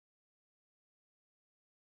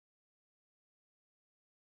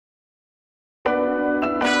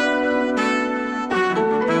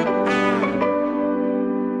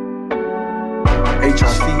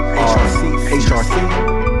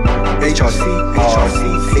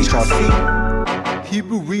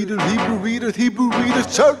Hebrew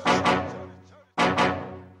Readers Church.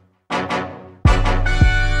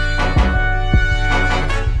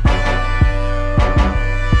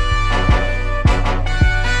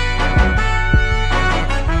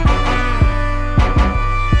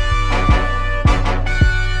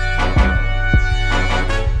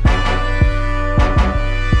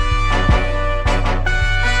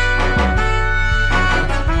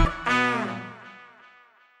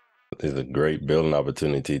 It's a great building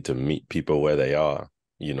opportunity to meet people where they are,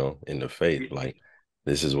 you know, in the faith. Like,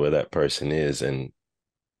 this is where that person is, and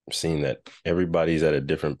seeing that everybody's at a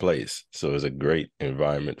different place. So it's a great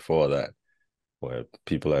environment for that, where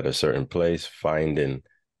people at a certain place finding,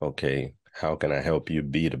 okay, how can I help you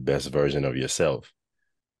be the best version of yourself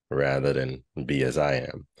rather than be as I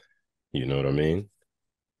am? You know what I mean?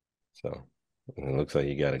 So it looks like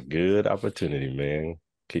you got a good opportunity, man.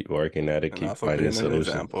 Keep working at it, keep finding solutions.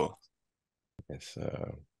 Example. It's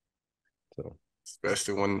so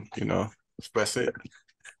especially when, you know, especially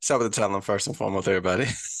Sabbath challenge first and foremost, everybody.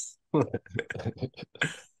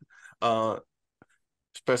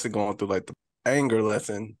 Especially going through like the anger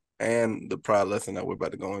lesson and the pride lesson that we're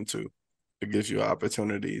about to go into. It gives you an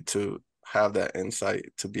opportunity to have that insight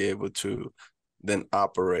to be able to then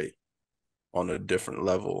operate on a different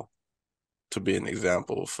level, to be an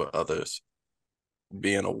example for others,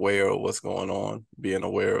 being aware of what's going on, being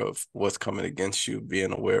aware of what's coming against you,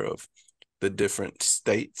 being aware of the different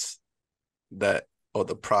states that, or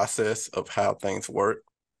the process of how things work,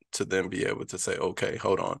 to then be able to say, okay,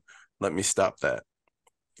 hold on, let me stop that.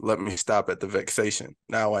 Let me stop at the vexation.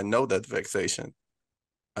 Now I know that vexation.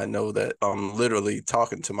 I know that I'm literally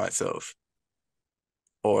talking to myself,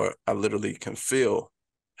 or I literally can feel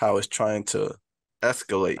how it's trying to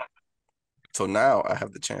escalate. So now I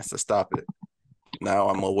have the chance to stop it. Now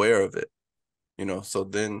I'm aware of it, you know, so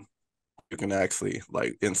then you can actually,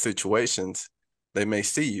 like, in situations, they may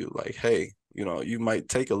see you like, hey, you know, you might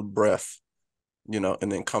take a breath, you know,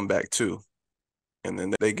 and then come back to, and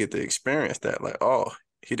then they get to experience that, like, oh,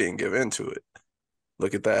 he didn't give into it.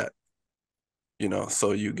 Look at that, you know,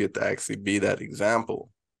 so you get to actually be that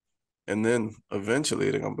example. And then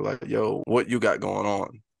eventually they're going to be like, yo, what you got going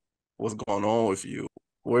on? What's going on with you?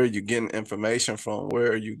 Where are you getting information from?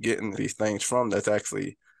 Where are you getting these things from that's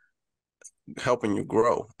actually helping you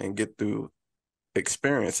grow and get through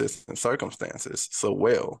experiences and circumstances so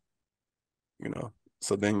well, you know?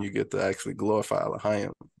 So then you get to actually glorify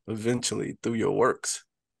Elohim eventually through your works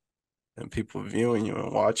and people viewing you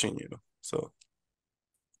and watching you. So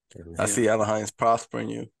I see Elohim's prospering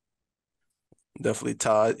you. Definitely,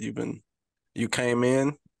 Todd, you came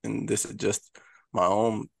in, and this is just my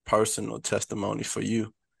own personal testimony for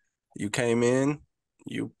you. You came in,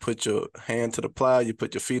 you put your hand to the plow, you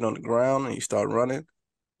put your feet on the ground, and you start running.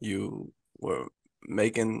 You were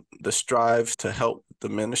making the strives to help the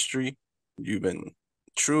ministry. You've been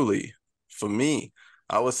truly, for me,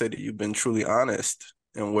 I would say that you've been truly honest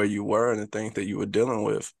in where you were and the things that you were dealing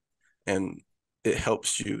with. And it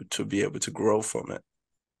helps you to be able to grow from it.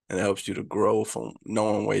 And it helps you to grow from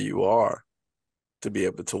knowing where you are, to be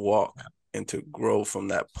able to walk and to grow from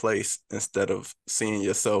that place instead of seeing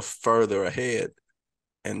yourself further ahead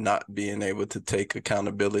and not being able to take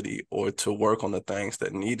accountability or to work on the things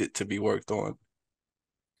that needed to be worked on.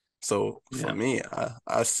 So for me,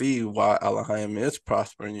 I see why Elohim is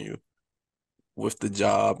prospering you with the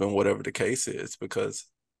job and whatever the case is, because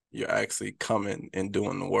you're actually coming and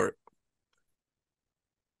doing the work.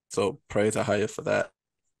 So praise Ahaya for that.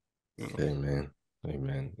 You know? Amen.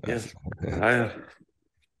 Amen. Yes. Man.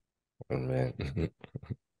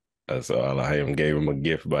 That's all. Elohim gave him a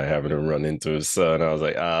gift by having him run into his son. I was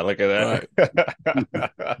like, look at that.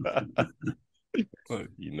 Right.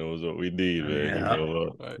 He knows what we need, man.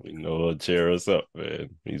 Yeah. He know he'll cheer us up, man.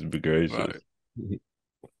 He's gracious. Right.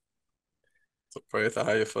 So praise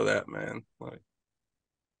Ahaya for that, man. Like,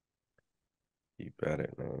 keep at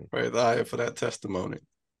it, man. Praise Ahaya for that testimony.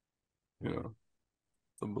 You know,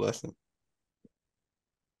 it's a blessing.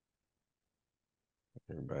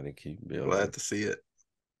 Everybody keep building. Glad to see it.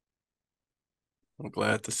 I'm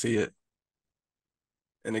glad to see it.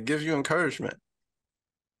 And it gives you encouragement.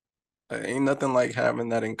 Ain't nothing like having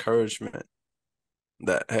that encouragement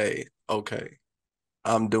that, hey, okay,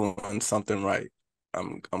 I'm doing something right.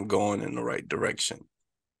 I'm going in the right direction.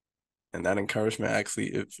 And that encouragement actually,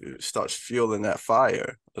 it starts fueling that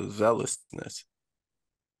fire of zealousness.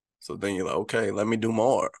 So then you're like, okay, let me do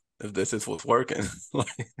more if this is what's working.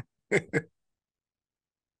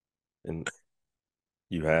 And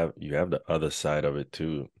you have the other side of it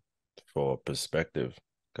too, for perspective,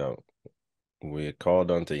 we're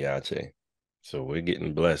called unto Yache. So we're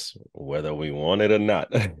getting blessed, whether we want it or not.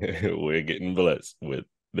 We're getting blessed with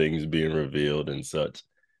things being revealed and such.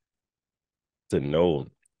 To know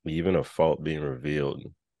even a fault being revealed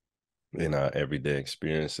in our everyday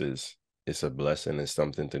experiences, it's a blessing. It's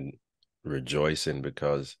something to rejoice in,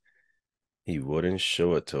 because he wouldn't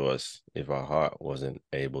show it to us if our heart wasn't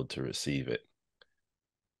able to receive it.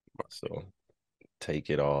 So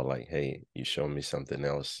take it all like, hey, you show me something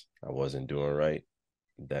else I wasn't doing right.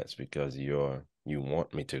 That's because you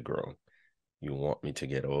want me to grow. You want me to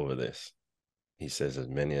get over this. He says, as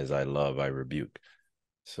many as I love, I rebuke.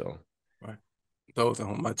 So, right. Those are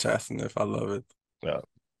whom I chasten if I love it.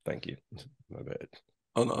 thank you. My bad.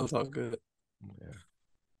 Oh no, it's all good. Yeah.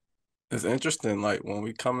 It's interesting, like when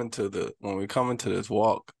we come into this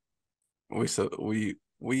walk, we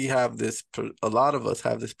have this, a lot of us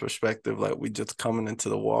have this perspective, like we just coming into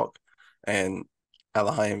the walk, and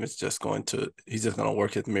Elohim is just he's just gonna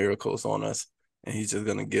work his miracles on us, and he's just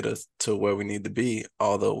gonna get us to where we need to be,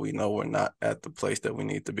 although we know we're not at the place that we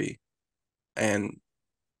need to be. And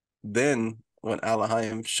then when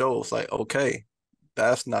Elohim shows, like, okay,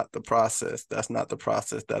 that's not the process. That's not the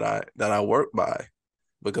process that I work by.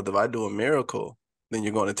 Because if I do a miracle, then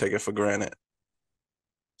you're going to take it for granted.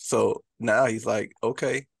 So now he's like,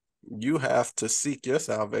 okay, you have to seek your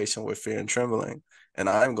salvation with fear and trembling. And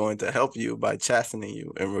I'm going to help you by chastening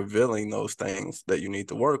you and revealing those things that you need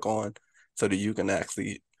to work on, so that you can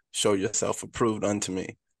actually show yourself approved unto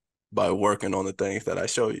me by working on the things that I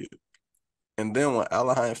show you. And then when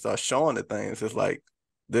Elohim starts showing the things, it's like,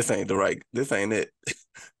 this ain't it.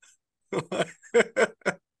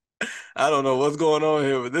 I don't know what's going on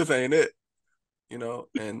here, but this ain't it,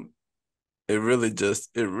 and it really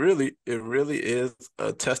is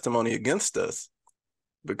a testimony against us,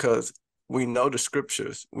 because we know the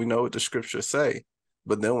scriptures, we know what the scriptures say,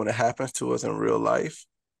 but then when it happens to us in real life,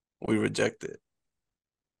 we reject it.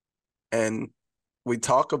 And we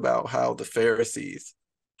talk about how the Pharisees,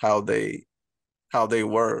 how they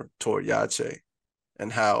were toward Yache, and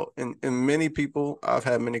how and many people, I've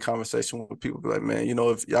had many conversations with people be like, man,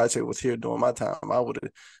 if Yache was here during my time, I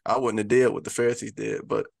wouldn't have did what the Pharisees did.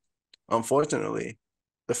 But unfortunately,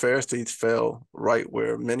 the Pharisees fell right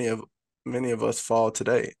where many of us fall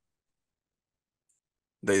today.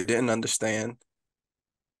 They didn't understand.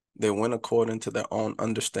 They went according to their own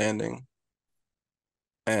understanding,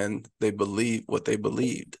 and they believed what they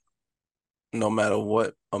believed, no matter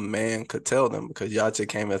what a man could tell them, because Yache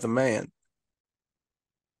came as a man.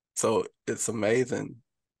 So it's amazing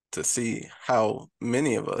to see how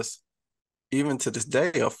many of us, even to this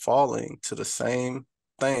day, are falling to the same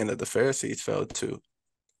thing that the Pharisees fell to,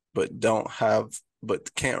 but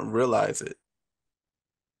can't realize it.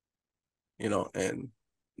 And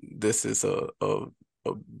this is a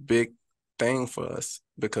big thing for us,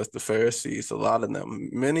 because the Pharisees, a lot of them,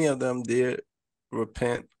 many of them did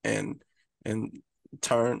repent and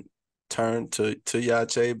turn to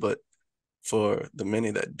Yache, but for the many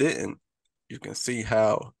that didn't, you can see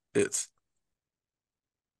how it's,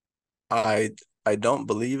 I don't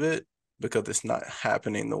believe it, because it's not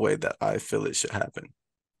happening the way that I feel it should happen.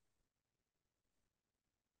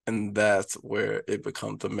 And that's where it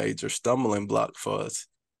becomes a major stumbling block for us,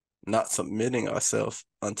 not submitting ourselves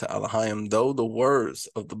unto Elohim. Though the words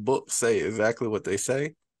of the book say exactly what they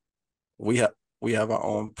say, we have our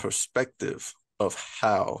own perspective of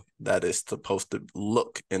how that is supposed to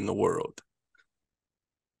look in the world.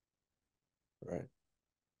 Right.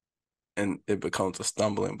 And it becomes a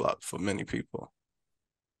stumbling block for many people.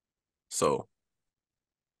 So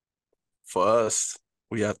for us,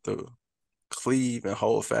 we have to cleave and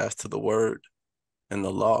hold fast to the word and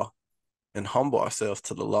the law, and humble ourselves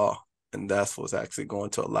to the law. And that's what's actually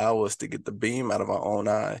going to allow us to get the beam out of our own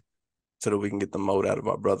eye, so that we can get the mote out of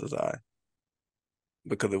our brother's eye.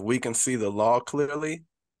 Because if we can see the law clearly,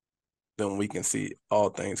 then we can see all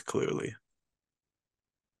things clearly.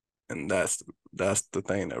 And that's the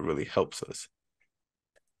thing that really helps us.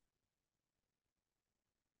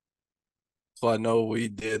 So I know we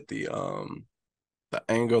did the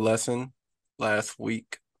anger lesson last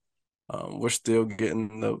week. We're still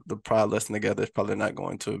getting the pride lesson together. It's probably not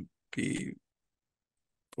going to be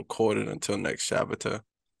recorded until next Shabbat.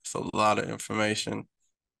 It's a lot of information.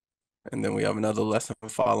 And then we have another lesson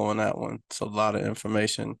following that one. It's a lot of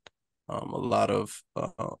information, a lot of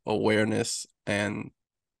awareness, and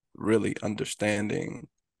really understanding.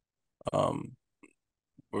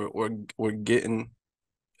 We're getting,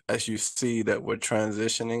 as you see, that we're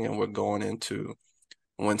transitioning, and we're going into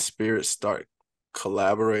when spirits start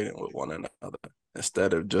collaborating with one another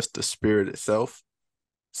instead of just the spirit itself.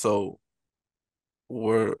 So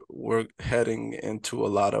we're heading into a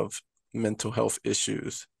lot of mental health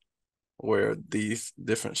issues where these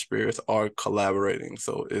different spirits are collaborating.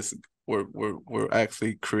 So we're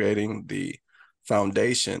actually creating the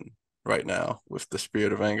foundation right now with the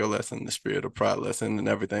spirit of anger lesson, the spirit of pride lesson, and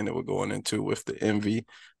everything that we're going into with the envy,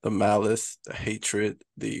 the malice, the hatred,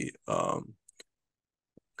 the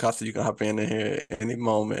Costa, you can hop in here at any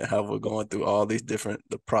moment. How we're going through all these different,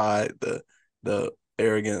 the pride, the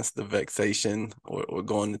arrogance, the vexation. We're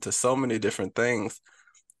going into so many different things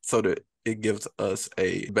so that it gives us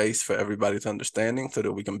a base for everybody's understanding so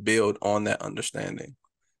that we can build on that understanding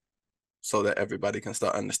so that everybody can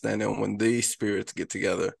start understanding when these spirits get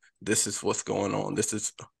together, this is what's going on. This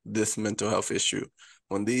is this mental health issue.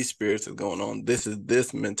 When these spirits are going on, this is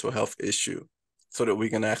this mental health issue so that we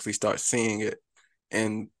can actually start seeing it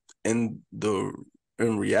and in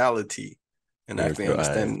reality and actually Spiritual eyes.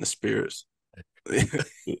 understanding the spirits.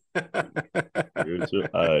 Spiritual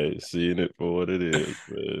eyes, seeing it for what it is,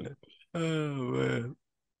 man. Oh man.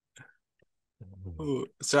 Oh,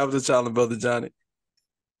 shout out to Charlie, brother Johnny.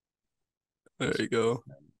 There you go.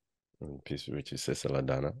 And peace with you, Sister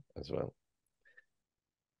LaDonna, as well.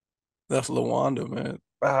 That's Lawanda, man.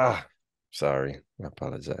 Ah, sorry. I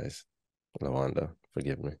apologize. Lawanda,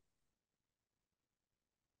 forgive me.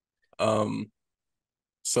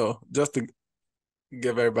 So just to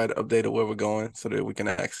give everybody an update of where we're going so that we can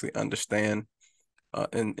actually understand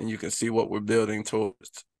and you can see what we're building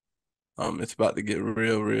towards. It's about to get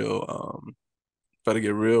real,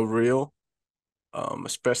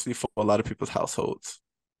 especially for a lot of people's households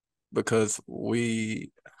because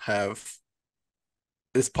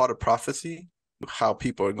it's part of prophecy, how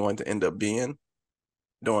people are going to end up being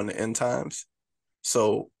during the end times.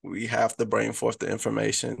 So we have to brain forth the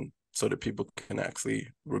information so that people can actually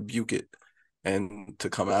rebuke it and to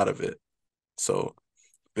come out of it. So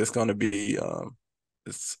it's going to be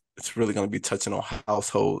it's really going to be touching on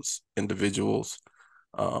households, individuals,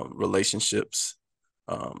 relationships.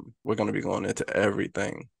 We're going to be going into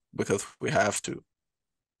everything because we have to.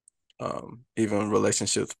 Even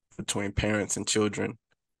relationships between parents and children,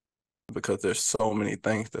 because there's so many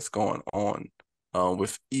things that's going on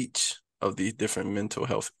with each of these different mental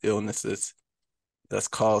health illnesses that's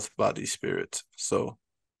caused by these spirits. So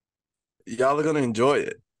y'all are gonna enjoy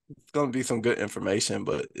it. It's gonna be some good information,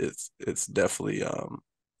 but it's definitely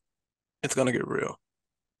it's gonna get real.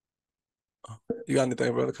 You got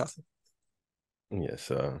anything, brother Costa?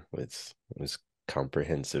 Yes, it's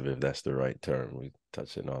comprehensive if that's the right term. We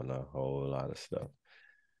touching on a whole lot of stuff.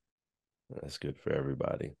 That's good for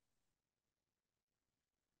everybody.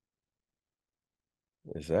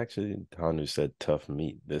 It's actually Hanu said tough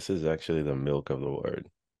meat. This is actually the milk of the word.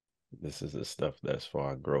 This is the stuff that's for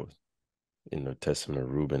our growth. In the Testament of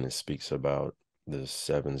Reuben, it speaks about the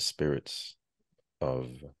seven spirits of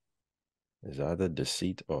is either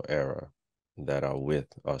deceit or error that are with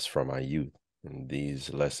us from our youth. And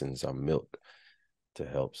these lessons are milk to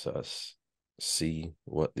help us see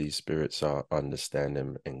what these spirits are, understand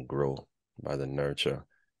them, and grow by the nurture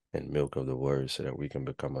and milk of the word so that we can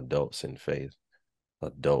become adults in faith,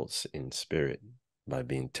 adults in spirit by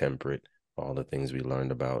being temperate, all the things we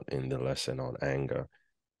learned about in the lesson on anger,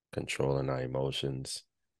 controlling our emotions,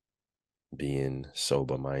 being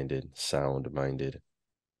sober-minded, sound-minded,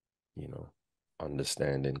 you know,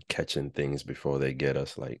 understanding, catching things before they get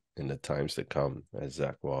us, like in the times to come, as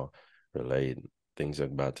Zachwell relayed, things are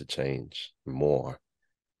about to change more.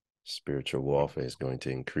 Spiritual warfare is going to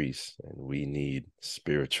increase, and we need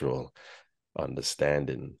spiritual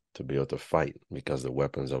understanding to be able to fight because the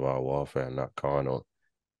weapons of our warfare are not carnal,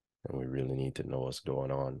 and we really need to know what's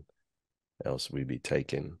going on, else we be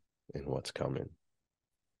taken in what's coming.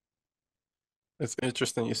 It's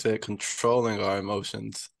interesting you said controlling our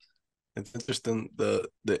emotions. It's interesting the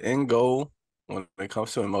end goal when it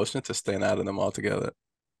comes to emotions to staying out of them altogether.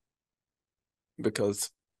 Because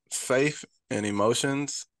faith and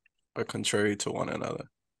emotions are contrary to one another.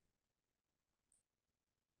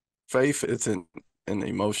 Faith is an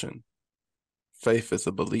emotion. Faith is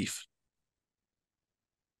a belief.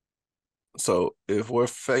 So if we're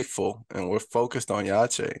faithful and we're focused on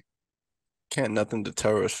Yache, can't nothing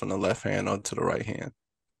deter us from the left hand onto the right hand.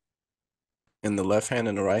 In the left hand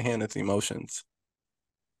and the right hand, it's emotions.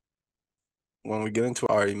 When we get into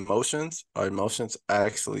our emotions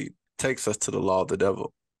actually takes us to the law of the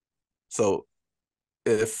devil. So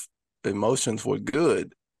if emotions were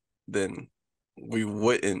good, then we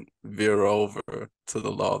wouldn't veer over to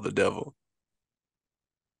the law of the devil.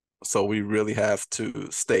 So we really have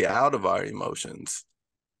to stay out of our emotions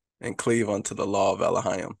and cleave unto the law of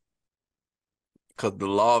Elohim. Because the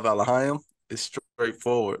law of Elohim is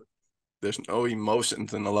straightforward. There's no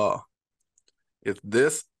emotions in the law. It's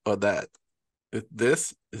this or that. It's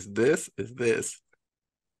this, it's this, it's this.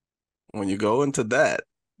 When you go into that,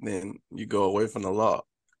 then you go away from the law,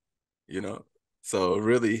 you know? So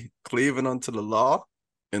really cleaving unto the law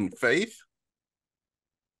in faith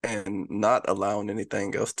and not allowing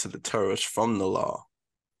anything else to deter us from the law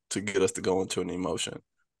to get us to go into an emotion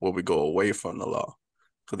where we go away from the law.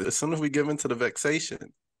 Because as soon as we give into the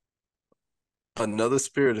vexation, another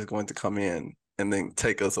spirit is going to come in and then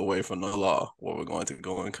take us away from the law where we're going to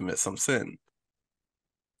go and commit some sin.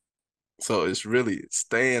 So it's really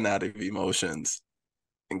staying out of emotions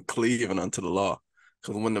and cleaving unto the law.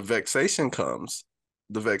 Because when the vexation comes,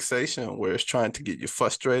 the vexation where it's trying to get you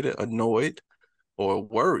frustrated, annoyed, or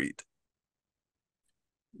worried,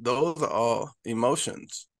 those are all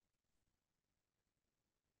emotions.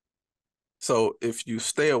 So if you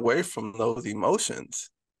stay away from those emotions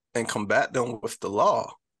and combat them with the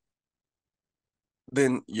law,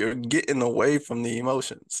 then you're getting away from the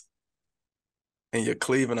emotions and you're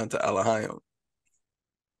cleaving unto Elohim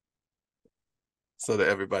so that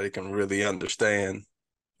everybody can really understand,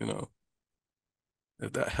 you know,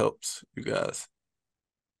 if that helps you guys.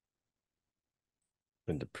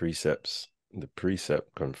 And the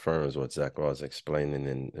precept confirms what Zach was explaining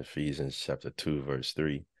in Ephesians chapter 2, verse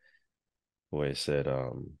 3, where it said,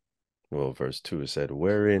 well, verse 2, it said,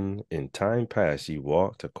 wherein in time past ye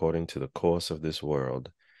walked according to the course of this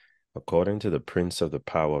world, according to the prince of the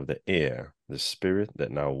power of the air, the spirit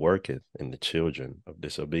that now worketh in the children of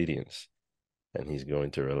disobedience. And he's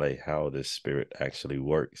going to relate how this spirit actually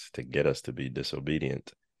works to get us to be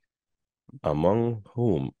disobedient. Among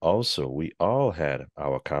whom also we all had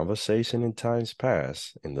our conversation in times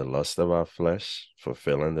past in the lust of our flesh,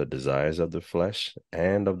 fulfilling the desires of the flesh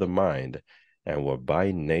and of the mind, and were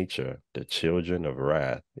by nature the children of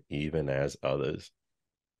wrath, even as others.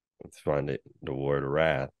 Let's find it, the word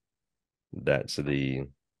wrath. That's the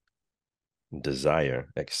desire,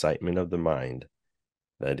 excitement of the mind.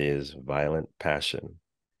 That is violent passion.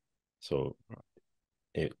 So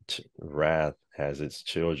wrath has its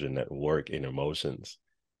children that work in emotions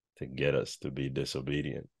to get us to be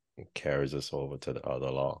disobedient. It carries us over to the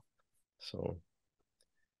other law. So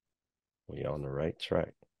we're on the right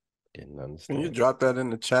track. Getting Can you understand. drop that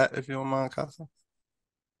in the chat if you don't mind, Casa?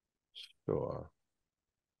 Sure.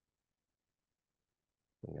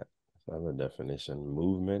 We got another definition: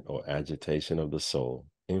 movement or agitation of the soul,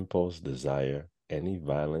 impulse, desire, any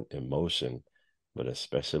violent emotion, but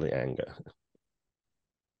especially anger.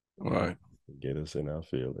 Right. Get us in our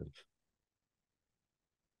feelings.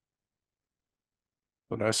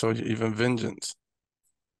 So that shows you even vengeance,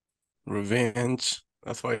 revenge.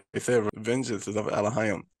 That's why they say vengeance is of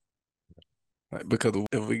Elohim. Like, because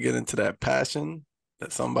if we get into that passion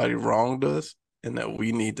that somebody wronged us and that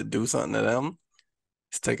we need to do something to them,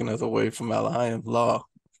 it's taking us away from Elohim law,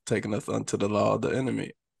 taking us unto the law of the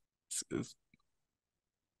enemy.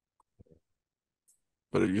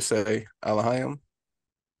 But if you say Elohim,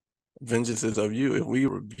 vengeance is of you. If we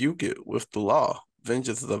rebuke it with the law,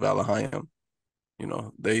 vengeance is of Elohim. You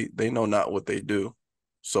know, they know not what they do.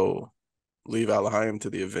 So leave Elohim to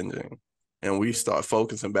the avenging. And we start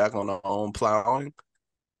focusing back on our own plowing.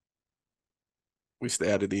 We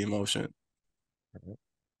stay out of the emotion.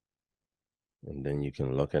 And then you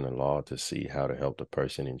can look in the law to see how to help the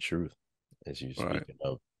person in truth, as you speaking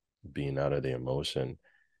of being out of the emotion.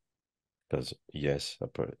 Because yes,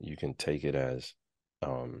 you can take it as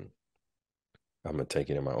I'm gonna take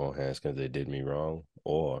it in my own hands because they did me wrong,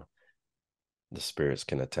 or the spirits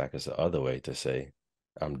can attack us the other way to say,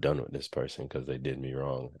 I'm done with this person because they did me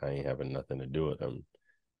wrong. I ain't having nothing to do with them,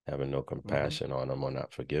 having no compassion on them or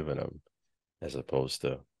not forgiving them, as opposed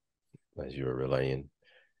to, as you were relaying,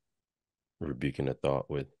 rebuking the thought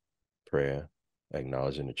with prayer,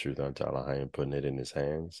 acknowledging the truth unto Allah and putting it in his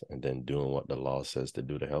hands, and then doing what the law says to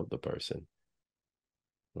do to help the person.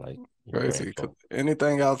 Like Crazy. Because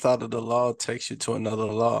anything outside of the law takes you to another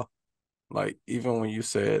law. Like even when you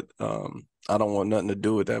said, I don't want nothing to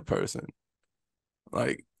do with that person.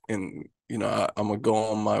 Like, and you know, I'm gonna go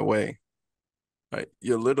on my way. Right?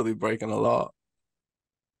 You're literally breaking the law.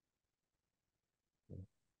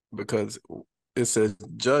 Because it says,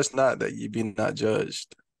 judge not that ye be not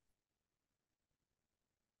judged.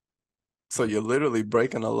 So you're literally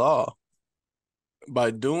breaking the law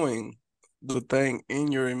by doing the thing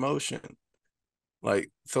in your emotion. Like,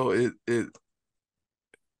 so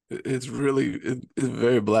it's really it's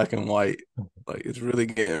very black and white. Like it's really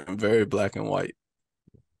getting very black and white.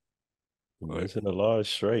 Like, mention the law is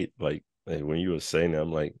straight. Like when you were saying that,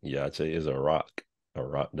 I'm like, Yache is a rock. A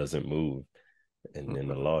rock doesn't move. And in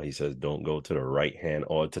the law, he says, don't go to the right hand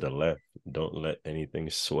or to the left. Don't let anything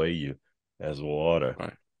sway you as water.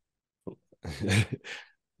 Right.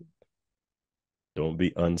 Don't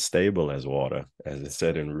be unstable as water, as it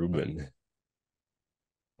said in Reuben.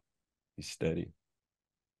 Be steady.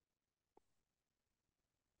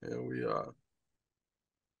 Here we are.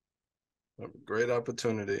 We have a great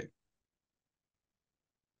opportunity.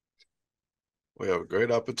 We have a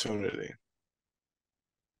great opportunity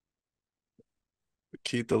to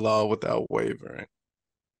keep the law without wavering.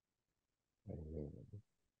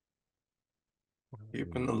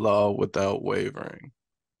 Keeping the law without wavering.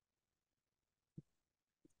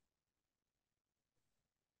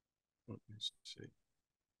 Let me see.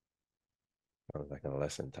 Sounds like a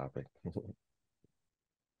lesson topic.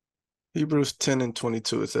 Hebrews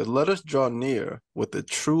 10:22, it says, let us draw near with a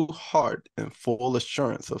true heart and full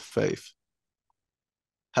assurance of faith,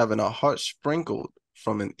 having our hearts sprinkled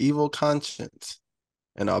from an evil conscience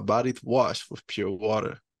and our bodies washed with pure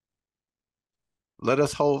water. Let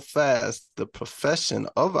us hold fast the profession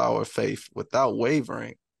of our faith without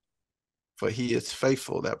wavering, for he is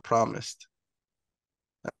faithful that promised.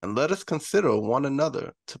 And let us consider one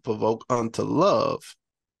another to provoke unto love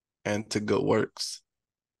and to good works.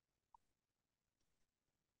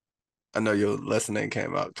 I know your lesson ain't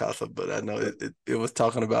came out, Casa, but I know it was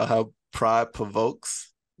talking about how pride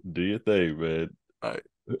provokes. Do your thing, man. All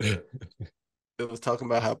right. It was talking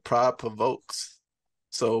about how pride provokes.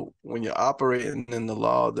 So when you're operating in the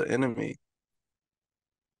law of the enemy,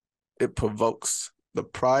 it provokes. The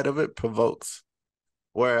pride of it provokes.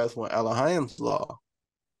 Whereas when Elohim's law,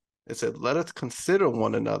 it said, let us consider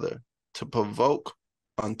one another to provoke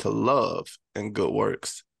unto love and good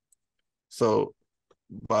works. So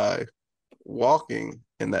by walking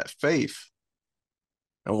in that faith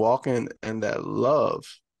and walking in that love,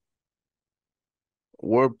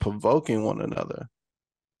 we're provoking one another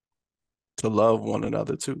to love one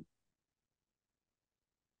another too.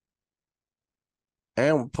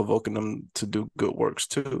 And we're provoking them to do good works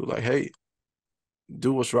too. Like, hey,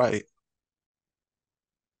 do what's right.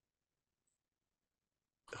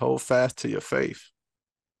 Hold fast to your faith.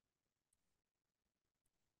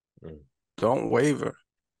 Don't waver.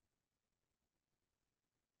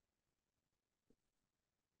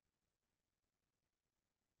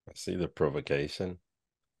 I see the provocation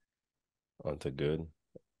onto good.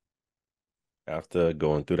 After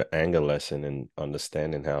going through the anger lesson and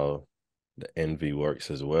understanding how the envy works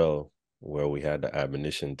as well, where we had the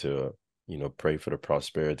admonition to, pray for the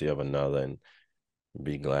prosperity of another and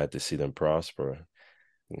be glad to see them prosper.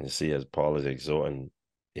 And you see, as Paul is exhorting,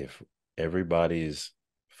 if everybody's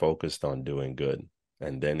focused on doing good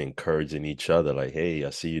and then encouraging each other, like, hey,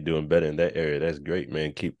 I see you doing better in that area. That's great,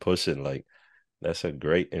 man. Keep pushing. Like, that's a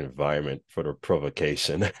great environment for the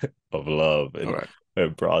provocation of love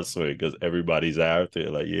and prospering, because everybody's after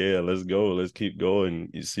it. Like, yeah, let's go. Let's keep going.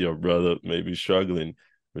 You see a brother maybe struggling,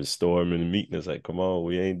 restore him in meekness. Like, come on,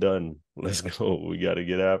 we ain't done. Let's go. We got to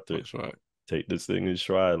get after it. That's right. Take this thing in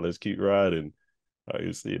stride. Let's keep riding.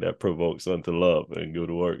 You see, that provokes unto love and good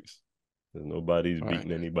works. Nobody's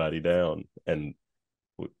beating anybody down. And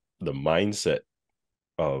the mindset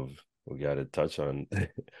of, we got to touch on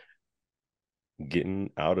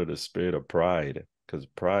getting out of the spirit of pride, because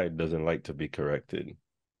pride doesn't like to be corrected.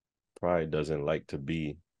 Pride doesn't like to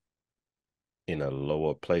be in a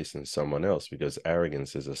lower place than someone else, because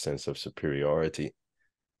arrogance is a sense of superiority.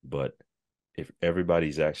 But if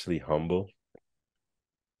everybody's actually humble,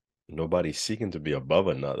 nobody's seeking to be above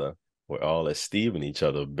another. We're all esteeming each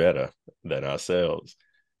other better than ourselves.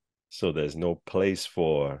 So there's no place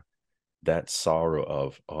for that sorrow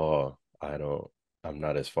of, oh, I'm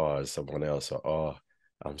not as far as someone else, or, oh,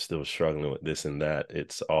 I'm still struggling with this and that.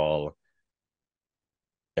 It's all,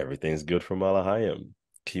 everything's good from Elohim.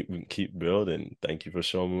 Keep building. Thank you for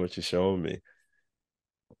showing me what you're showing me.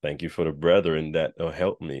 Thank you for the brethren that will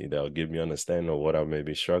help me. That'll give me understanding of what I may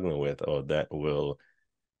be struggling with, or that will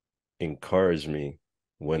encourage me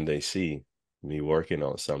when they see me working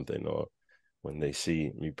on something, or when they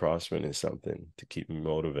see me prospering in something, to keep me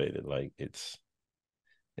motivated. Like, it's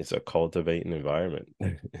a cultivating environment.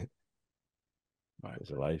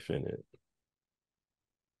 There's life in it.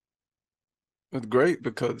 It's great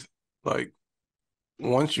because, like,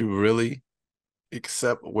 once you really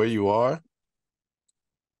accept where you are,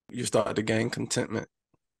 you start to gain contentment.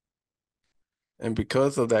 And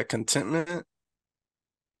because of that contentment,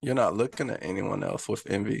 you're not looking at anyone else with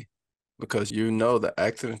envy, because you know the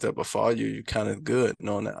accidents that befall you, you kind of good,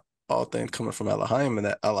 knowing that all things coming from Elohim, and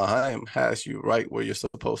that Elohim has you right where you're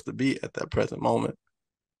supposed to be at that present moment.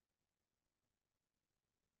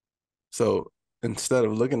 So instead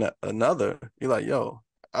of looking at another, you're like, yo,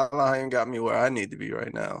 Allah ain't got me where I need to be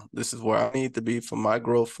right now. This is where I need to be for my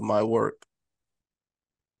growth, for my work.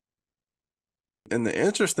 And the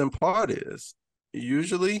interesting part is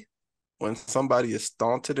usually when somebody is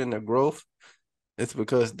stunted in their growth, it's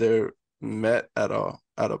because they're met at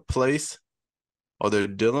a place or they're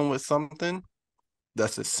dealing with something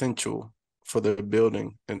that's essential for their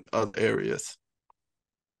building in other areas.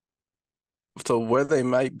 So where they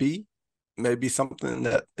might be may be something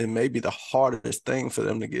that it may be the hardest thing for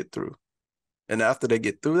them to get through. And after they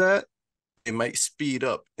get through that, it might speed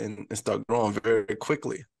up and start growing very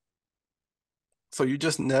quickly. So you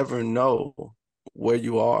just never know where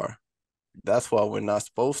you are. That's why we're not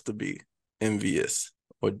supposed to be envious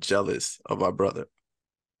or jealous of our brother,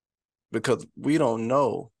 because we don't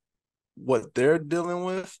know what they're dealing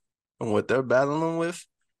with and what they're battling with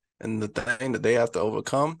and the thing that they have to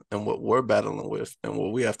overcome and what we're battling with and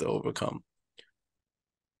what we have to overcome.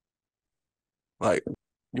 Like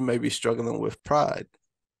you may be struggling with pride,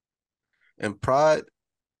 and pride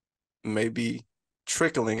may be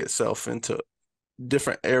trickling itself into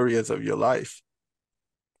different areas of your life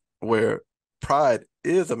where pride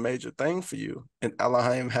is a major thing for you, and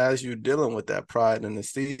Elohim has you dealing with that pride in the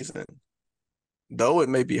season. Though it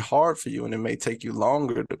may be hard for you and it may take you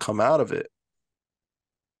longer to come out of it,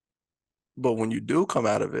 but when you do come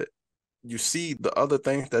out of it, you see the other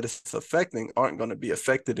things that it's affecting aren't going to be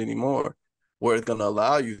affected anymore, where it's going to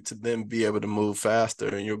allow you to then be able to move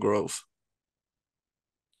faster in your growth.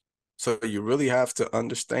 So you really have to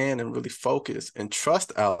understand and really focus and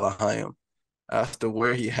trust Elohim as to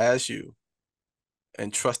where he has you,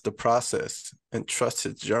 and trust the process and trust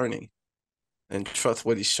his journey and trust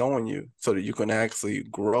what he's showing you so that you can actually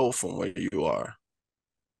grow from where you are,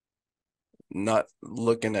 not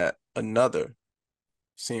looking at another,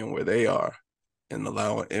 seeing where they are and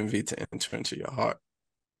allowing envy to enter into your heart.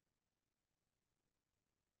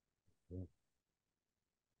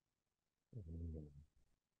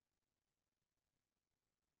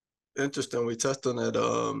 Interesting. We touched on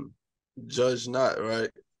that judge not, right?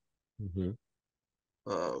 Mm-hmm.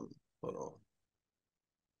 Hold on.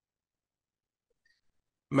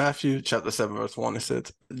 Matthew chapter 7, verse 1, it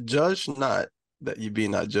says, judge not that ye be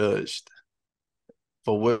not judged.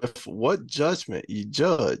 For with what judgment ye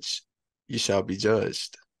judge, ye shall be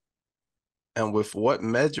judged. And with what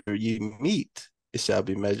measure ye meet, it shall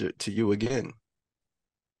be measured to you again.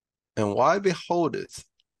 And why beholdest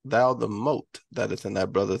thou the mote that is in thy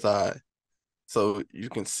brother's eye? So you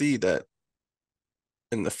can see that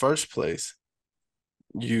in the first place,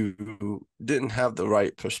 you didn't have the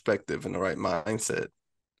right perspective and the right mindset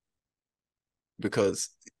because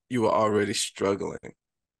you were already struggling.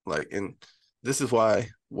 Like, and this is why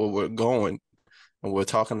where we're going and we're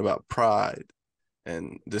talking about pride,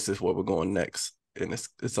 and this is where we're going next. And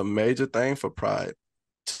it's a major thing for pride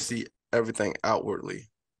to see everything outwardly,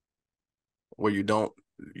 where you don't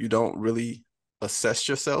really assess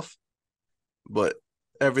yourself, but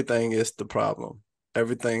everything is the problem.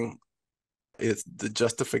 Everything is the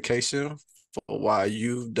justification for why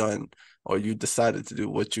you've done or you decided to do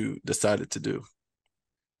what you decided to do.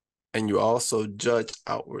 And you also judge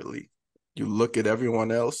outwardly. You look at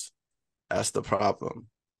everyone else as the problem.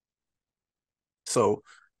 So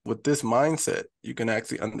with this mindset, you can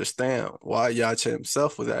actually understand why Yache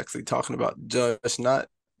himself was actually talking about judge not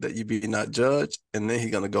that you be not judged. And then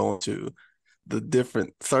he's going to go into the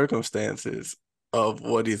different circumstances of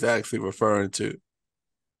what he's actually referring to,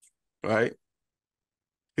 right?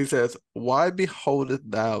 He says, why beholdest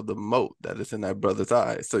thou the mote that is in thy brother's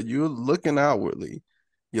eye? So you're looking outwardly,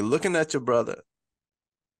 you're looking at your brother,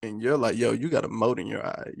 and you're like, yo, you got a mote in your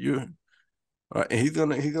eye. You all right, and he's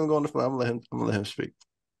gonna go on the phone. I'm gonna let him speak.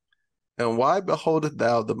 And why beholdest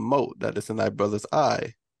thou the mote that is in thy brother's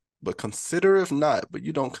eye, but consider if not, but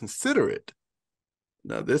you don't consider it.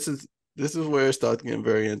 Now this is where it starts getting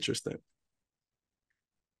very interesting.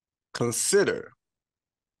 Consider,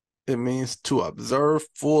 it means to observe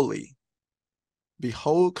fully.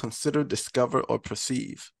 Behold, consider, discover, or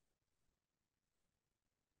perceive.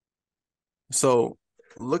 So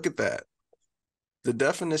look at that. The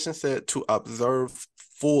definition said to observe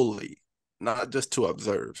fully, not just to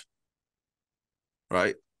observe,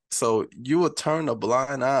 right? So you will turn a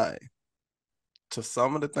blind eye to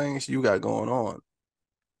some of the things you got going on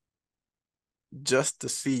just to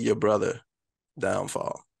see your brother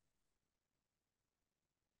downfall.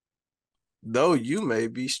 Though you may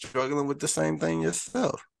be struggling with the same thing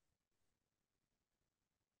yourself.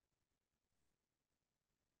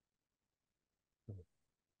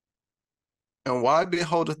 And why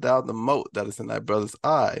beholdest thou the mote that is in thy brother's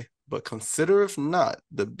eye, but considereth not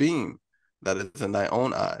the beam that is in thy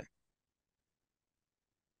own eye?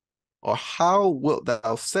 Or how wilt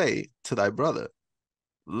thou say to thy brother,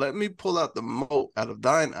 let me pull out the mote out of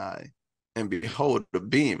thine eye, and behold, the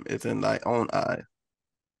beam is in thy own eye?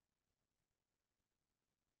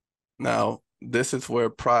 Now, this is where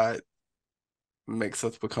pride makes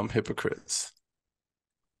us become hypocrites.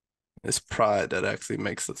 It's pride that actually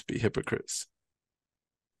makes us be hypocrites.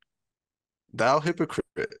 Thou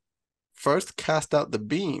hypocrite, first cast out the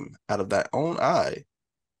beam out of thy own eye,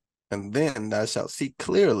 and then thou shalt see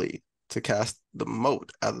clearly to cast the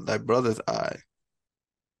mote out of thy brother's eye.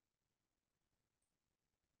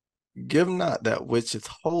 Give not that which is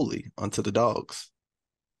holy unto the dogs,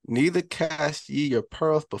 neither cast ye your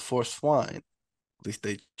pearls before swine, lest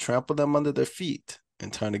they trample them under their feet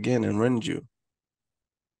and turn again and rend you.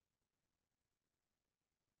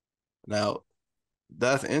 Now,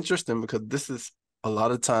 that's interesting because this is a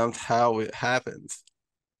lot of times how it happens.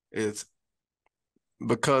 Is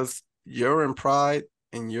because you're in pride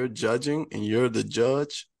and you're judging and you're the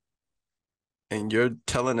judge and you're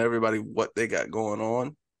telling everybody what they got going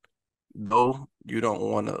on, though you don't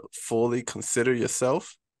want to fully consider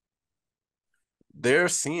yourself, they're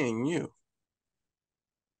seeing you.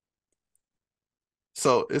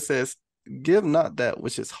 So it says, give not that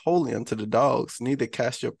which is holy unto the dogs, neither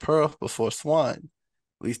cast your pearls before swine,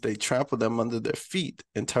 lest they trample them under their feet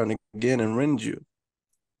and turn again and rend you.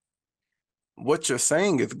 What you're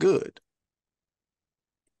saying is good,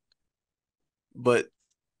 but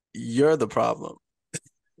you're the problem.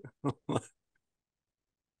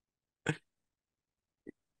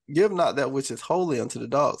 Give not that which is holy unto the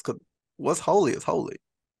dogs, because what's holy is holy.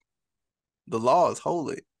 The law is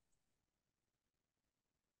holy.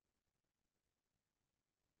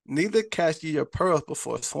 Neither cast ye your pearls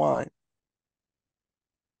before swine.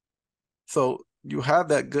 So you have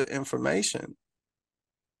that good information,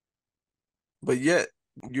 but yet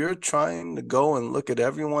you're trying to go and look at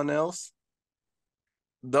everyone else,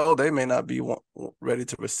 though they may not be ready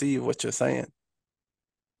to receive what you're saying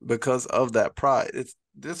because of that pride.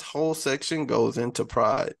 This whole section goes into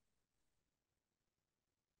pride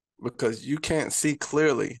because you can't see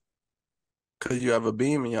clearly because you have a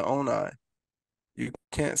beam in your own eye. You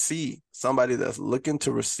can't see somebody that's looking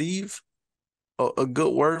to receive a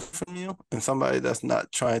good word from you and somebody that's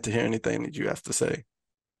not trying to hear anything that you have to say.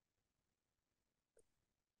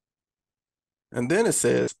 And then it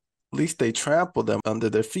says, least they trample them under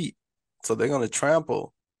their feet. So they're going to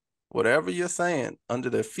trample whatever you're saying under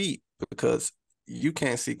their feet because you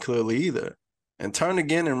can't see clearly either. And turn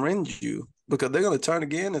again and rend you because they're going to turn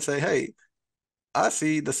again and say, hey, I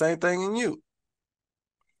see the same thing in you.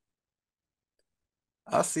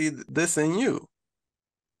 I see this in you.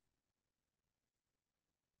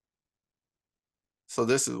 So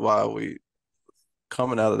this is why we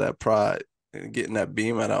coming out of that pride and getting that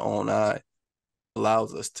beam out our own eye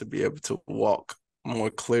allows us to be able to walk more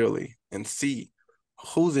clearly and see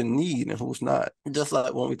who's in need and who's not. Just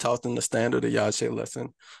like when we talked in the standard of Yache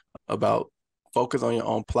lesson about focus on your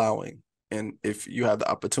own plowing. And if you have the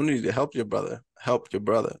opportunity to help your brother, help your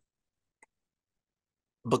brother.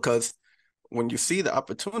 Because when you see the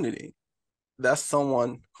opportunity, that's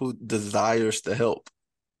someone who desires to help.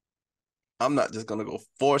 I'm not just going to go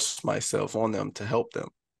force myself on them to help them.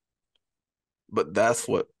 But that's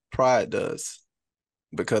what pride does.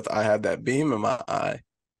 Because I have that beam in my eye,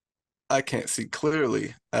 I can't see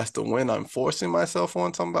clearly as to when I'm forcing myself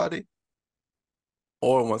on somebody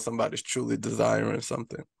or when somebody's truly desiring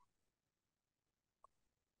something.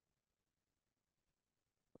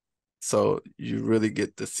 So you really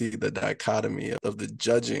get to see the dichotomy of the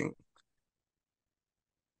judging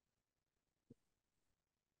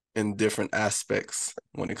in different aspects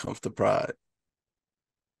when it comes to pride.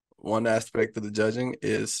 One aspect of the judging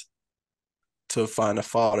is to find a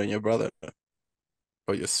fault in your brother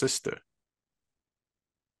or your sister.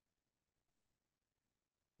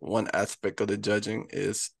 One aspect of the judging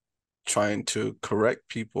is trying to correct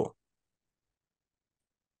people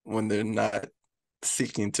when they're not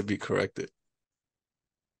seeking to be corrected.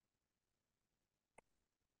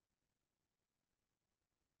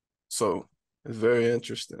 So it's very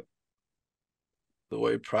interesting the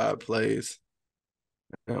way pride plays.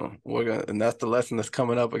 You know, and that's the lesson that's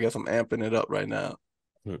coming up. I guess I'm amping it up right now.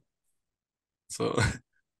 Hmm. So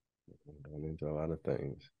Going into a lot of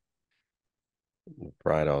things.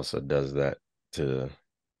 Pride also does that to,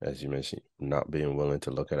 as you mentioned, not being willing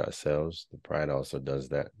to look at ourselves. The pride also does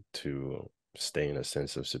that to stay in a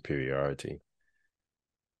sense of superiority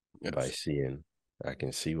by yes, seeing, I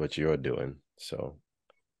can see what you're doing. So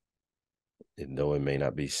though it may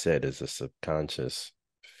not be said, it's a subconscious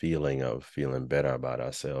feeling of feeling better about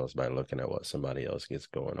ourselves by looking at what somebody else gets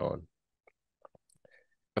going on.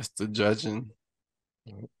 That's the judging.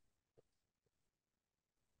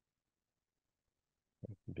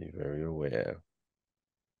 Be very aware.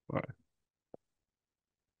 Right.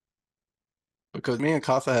 Because me and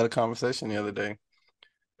Casa had a conversation the other day,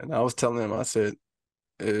 and I was telling him, I said,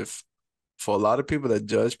 if for a lot of people that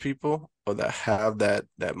judge people or that have that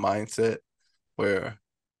mindset where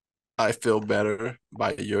I feel better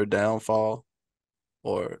by your downfall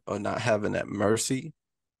or not having that mercy,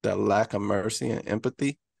 that lack of mercy and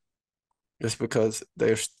empathy, it's because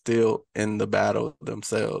they're still in the battle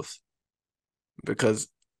themselves. Because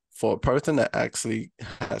for a person that actually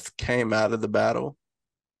has came out of the battle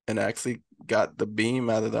and actually got the beam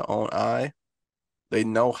out of their own eye, they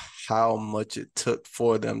know how much it took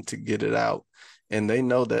for them to get it out. And they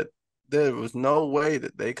know that there was no way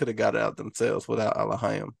that they could have got it out themselves without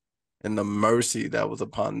Elohim and the mercy that was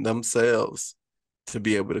upon themselves to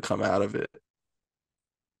be able to come out of it.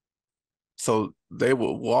 So they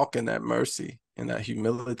will walk in that mercy and that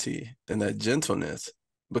humility and that gentleness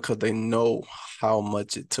because they know how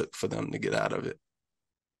much it took for them to get out of it.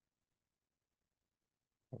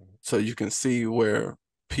 So you can see where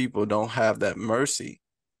people don't have that mercy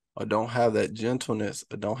or don't have that gentleness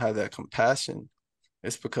or don't have that compassion.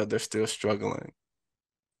 It's because they're still struggling.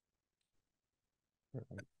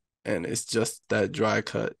 And it's just that dry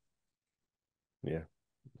cut. Yeah.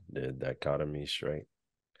 The dichotomy straight.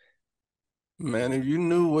 Man, if you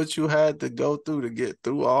knew what you had to go through to get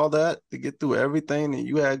through all that, to get through everything that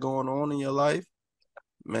you had going on in your life,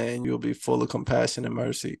 man, you'll be full of compassion and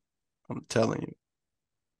mercy. I'm telling you.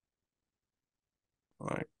 All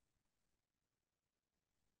right.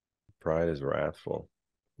 Pride is wrathful.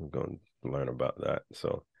 We're going to learn about that.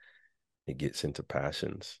 So it gets into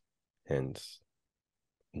passions, hence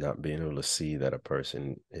not being able to see that a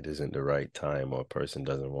person, it isn't the right time, or a person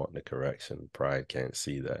doesn't want the correction. Pride can't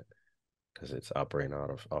see that because it's operating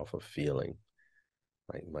off of feeling.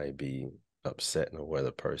 Like might be upset of where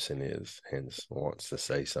the person is, hence wants to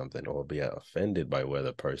say something, or be offended by where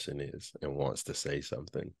the person is and wants to say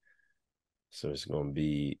something. So it's going to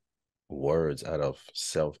be words out of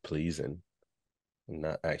self-pleasing,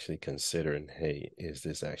 not actually considering, hey, is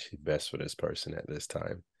this actually best for this person at this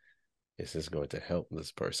time? Is this going to help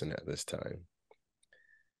this person at this time?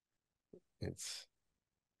 It's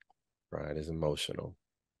Pride is emotional.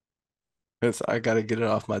 I got to get it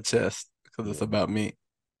off my chest because it's Yeah. about me.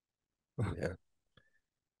 Yeah.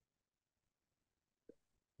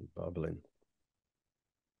 Bubbling.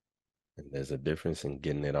 And there's a difference in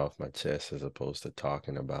getting it off my chest as opposed to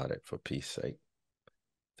talking about it for peace sake,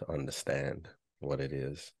 to understand what it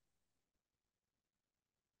is.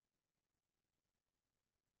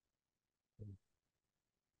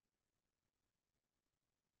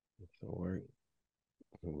 So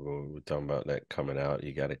we're talking about that coming out.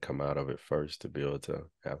 You got to come out of it first to be able to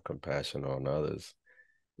have compassion on others.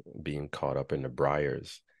 Being caught up in the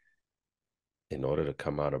briars. In order to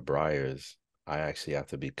come out of briars, I actually have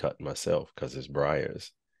to be cut myself because it's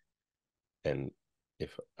briars. And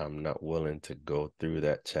if I'm not willing to go through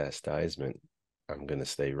that chastisement, I'm going to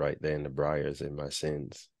stay right there in the briars in my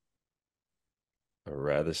sins. I'd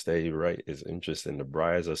rather stay right. It's interesting. The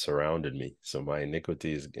briars are surrounding me. So my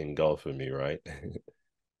iniquity is engulfing me, right?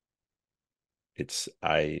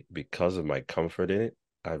 Because of my comfort in it,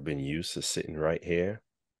 I've been used to sitting right here.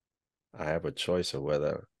 I have a choice of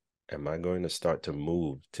whether am I going to start to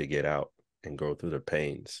move to get out and go through the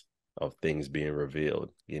pains of things being revealed,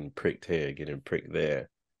 getting pricked here, getting pricked there.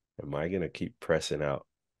 Am I going to keep pressing out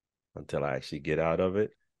until I actually get out of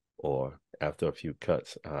it? Or after a few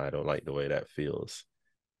cuts, I don't like the way that feels.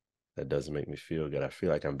 That doesn't make me feel good. I feel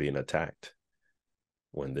like I'm being attacked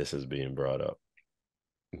when this is being brought up.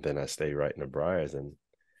 Then I stay right in the briars and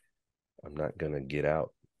I'm not going to get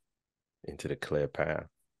out into the clear path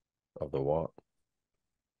of the walk.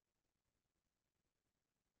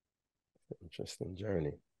 Interesting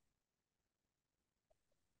journey.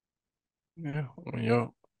 Yeah.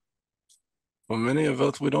 For many of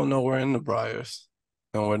us, we don't know we're in the briars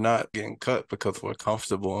and we're not getting cut because we're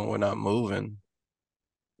comfortable and we're not moving.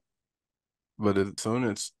 But as soon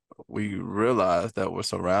as we realize that we're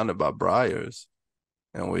surrounded by briars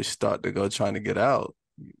and we start to go trying to get out,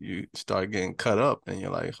 you start getting cut up and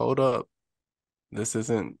you're like, hold up, this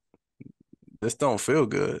isn't, this don't feel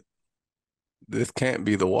good. This can't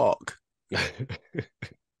be the walk.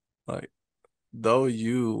 Like, though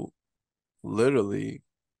you literally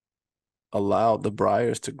allowed the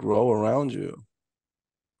briars to grow around you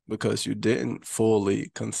because you didn't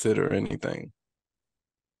fully consider anything.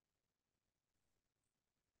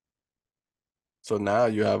 So now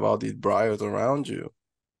you have all these briars around you,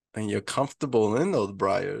 and you're comfortable in those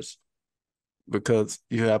briars because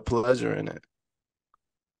you have pleasure in it.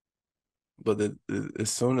 But as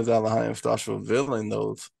soon as Elohim starts revealing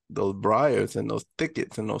those briars and those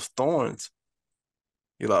thickets and those thorns,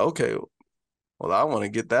 you're like, okay, well, I want to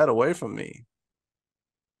get that away from me.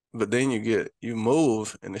 But then you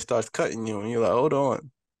move and it starts cutting you, and you're like, hold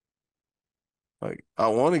on, like I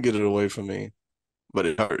want to get it away from me, but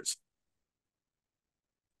it hurts.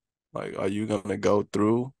 Like, are you gonna go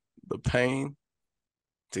through the pain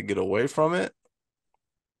to get away from it,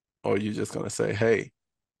 or are you just gonna say, hey,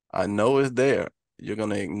 I know it's there. You're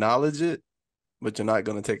gonna acknowledge it, but you're not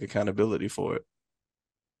gonna take accountability for it.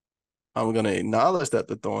 I'm gonna acknowledge that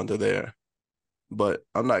the thorns are there, but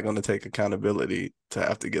I'm not gonna take accountability to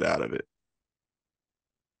have to get out of it.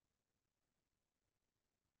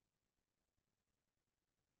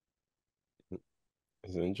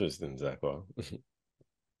 It's interesting, Zachary.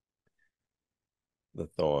 The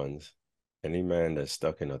thorns. Any man that's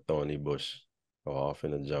stuck in a thorny bush or off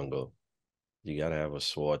in the jungle, you gotta have a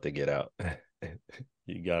sword to get out.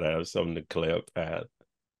 You gotta have something to clear a path.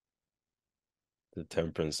 The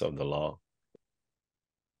temperance of the law.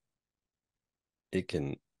 It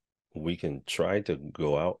can we can try to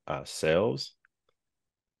go out ourselves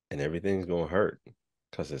and everything's gonna hurt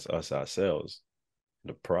because it's us ourselves.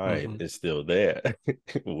 The pride Mm-hmm. is still there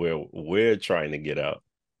where we're trying to get out.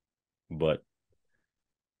 But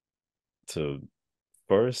to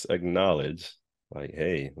first acknowledge, like,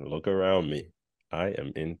 hey, look around me. I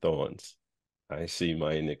am in thorns. I see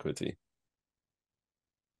my iniquity.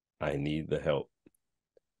 I need the help.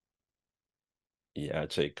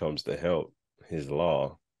 Yache comes to help. His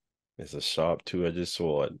law is a sharp two-edged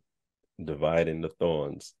sword, dividing the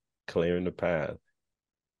thorns, clearing the path.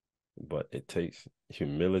 But it takes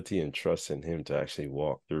humility and trust in him to actually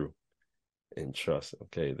walk through and trust,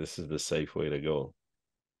 okay, this is the safe way to go.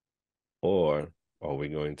 Or are we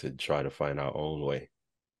going to try to find our own way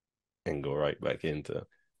and go right back into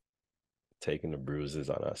taking the bruises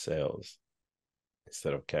on ourselves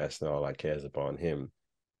instead of casting all our cares upon him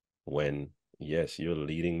when, yes, you're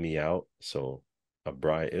leading me out, so a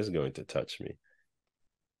bride is going to touch me.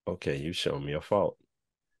 Okay, you show me a fault.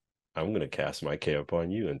 I'm going to cast my care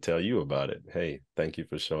upon you and tell you about it. Hey, thank you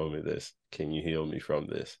for showing me this. Can you heal me from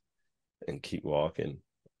this? And keep walking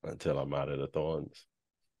until I'm out of the thorns.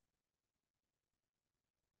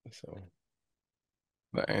 So,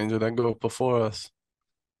 The angel that goes before us.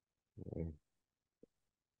 yeah.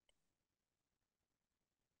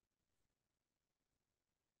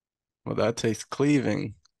 Well, that takes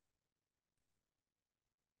cleaving.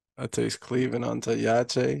 That takes cleaving unto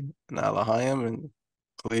Yache and Elohim and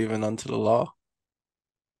cleaving unto the law.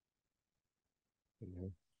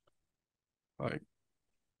 Like,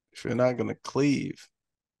 if you're not gonna cleave,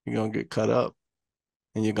 you're gonna get cut up,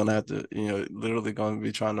 and you're gonna have to, literally gonna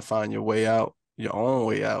be trying to find your way out, your own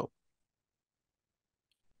way out.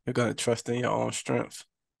 You're gonna trust in your own strength,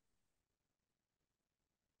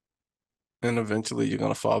 and eventually you're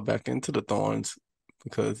gonna fall back into the thorns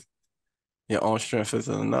because your own strength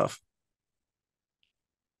isn't enough.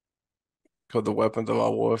 Because the weapons of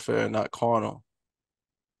our warfare are not carnal;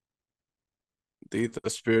 these are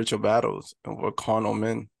spiritual battles, and we're carnal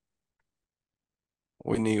men.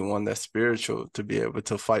 We need one that's spiritual to be able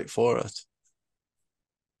to fight for us.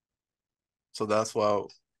 So that's why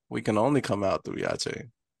we can only come out through Yache.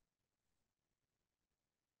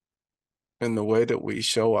 And the way that we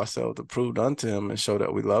show ourselves approved unto him and show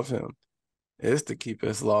that we love him is to keep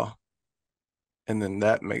his law. And then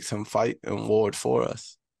that makes him fight and ward for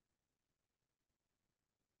us.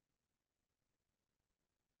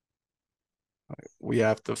 We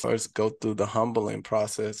have to first go through the humbling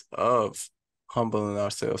process of humbling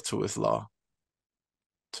ourselves to his law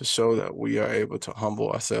to show that we are able to humble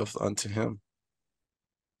ourselves unto him.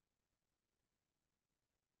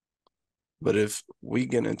 But if we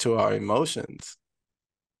get into our emotions,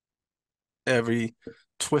 every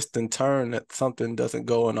twist and turn that something doesn't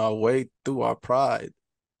go in our way through our pride,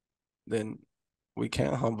 then we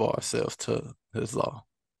can't humble ourselves to his law.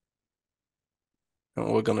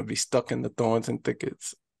 And we're going to be stuck in the thorns and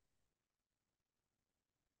thickets.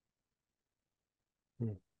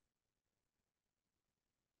 Hmm.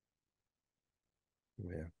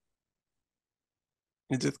 Yeah.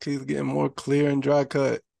 It just keeps getting more clear and dry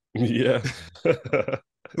cut. Yeah.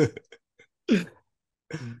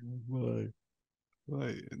 Boy.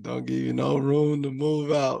 Like, don't give you no room to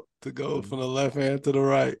move out, to go from the left hand to the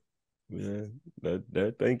right. Yeah,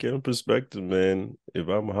 that thank you in perspective, man. If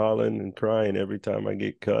I'm hollering and crying every time I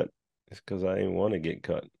get cut, it's because I ain't want to get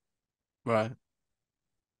cut. Right.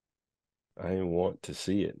 I ain't want to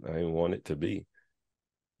see it. I ain't want it to be.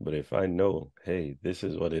 But if I know, hey, this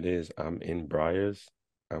is what it is, I'm in briars,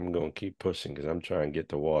 I'm gonna keep pushing because I'm trying to get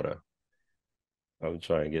the water. I'm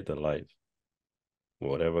trying to get the life.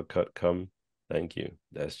 Whatever cut come, thank you.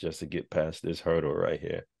 That's just to get past this hurdle right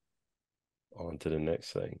here. On to the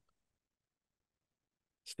next thing.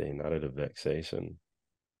 Staying out of the vexation.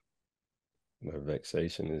 The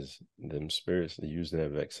vexation is them spirits using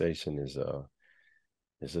that vexation is a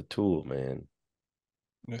tool, man.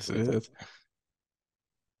 Yes, it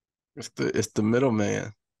It's a, is. It's the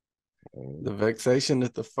middleman. The vexation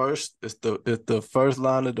is the first. It's the first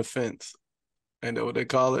line of defense. Ain't that what they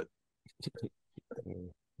call it?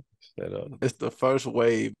 set up. It's the first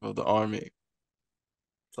wave of the army.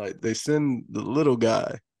 It's like they send the little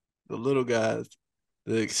guys,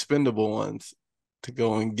 the expendable ones, to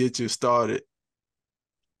go and get you started,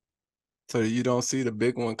 so that you don't see the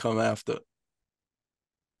big one come after.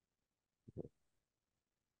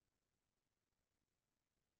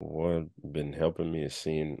 What been helping me is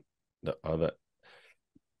seeing the other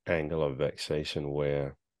angle of vexation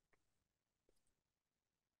where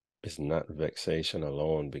it's not vexation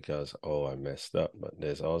alone because, oh, I messed up, but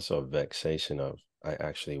there's also a vexation of I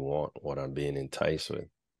actually want what I'm being enticed with.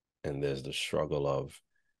 And there's the struggle of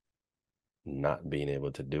not being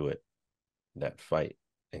able to do it, that fight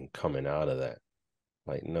and coming out of that.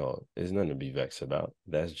 Like, no, there's nothing to be vexed about.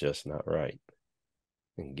 That's just not right.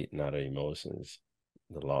 And getting out of emotions.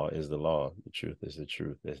 The law is the law. The truth is the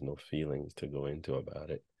truth. There's no feelings to go into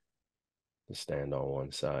about it. To stand on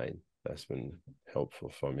one side. That's been helpful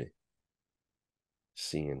for me.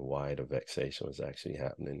 Seeing why the vexation was actually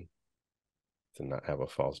happening, to not have a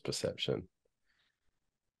false perception.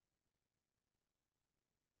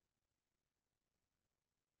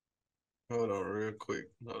 Hold on, real quick.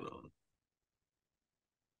 Hold on.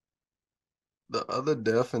 The other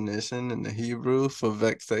definition in the Hebrew for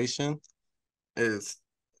vexation is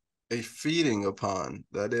a feeding upon,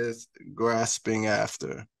 that is, grasping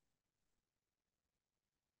after.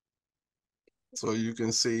 So you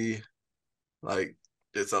can see, like,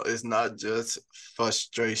 it's not just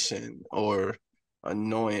frustration or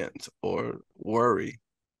annoyance or worry.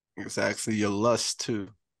 It's actually your lust too.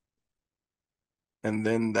 And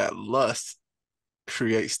then that lust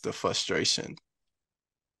creates the frustration,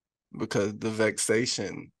 because the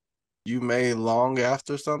vexation, you may long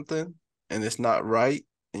after something and it's not right,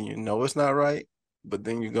 and you know it's not right, but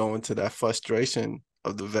then you go into that frustration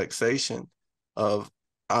of the vexation of,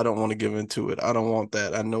 I don't want to give into it. I don't want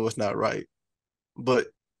that. I know it's not right. But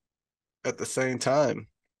at the same time,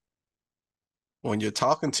 when you're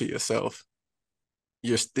talking to yourself,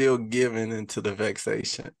 you're still giving into the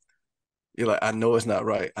vexation. You're like, I know it's not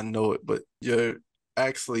right. I know it, but you're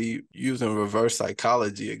actually using reverse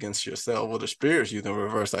psychology against yourself, or the spirit's using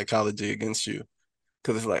reverse psychology against you.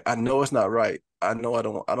 Because it's like, I know it's not right. I know I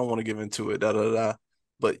don't want to give into it, da da da.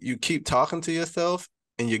 But you keep talking to yourself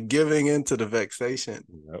and you're giving into the vexation.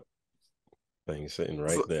 Yep. Thing sitting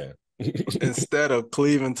right So there. instead of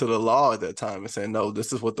cleaving to the law at that time and saying, no,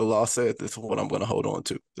 this is what the law said, this is what I'm gonna hold on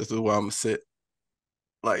to. This is where I'm gonna sit.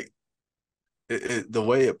 Like the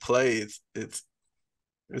way it plays, it's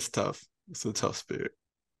tough. It's a tough spirit.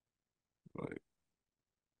 Like,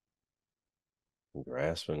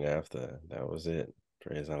 Grasping after, that was it.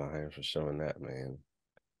 Praise Allah for showing that, man.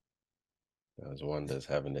 That was one that's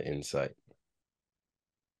having the insight.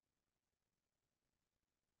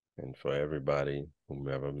 And for everybody,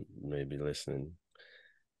 whomever may be listening,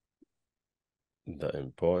 the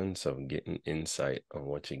importance of getting insight on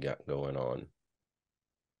what you got going on.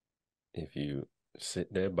 If you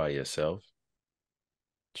sit there by yourself,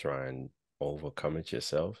 try and overcome it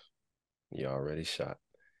yourself, you're already shot.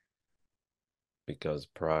 Because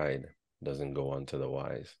pride doesn't go unto the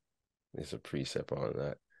wise. It's a precept on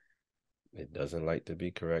that. It doesn't like to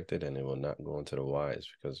be corrected, and it will not go into the wise,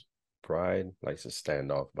 because pride likes to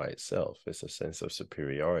stand off by itself. It's a sense of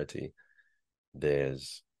superiority.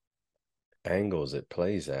 There's angles it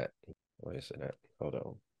plays at. Where is it at? Hold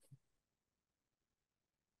on.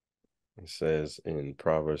 It says in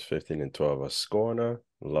Proverbs 15:12, a scorner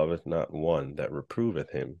loveth not one that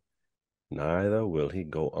reproveth him, neither will he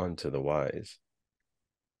go unto the wise.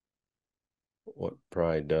 What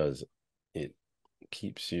pride does, it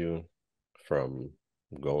keeps you from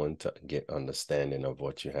going to get understanding of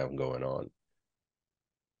what you have going on.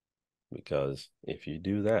 Because if you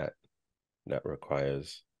do that, that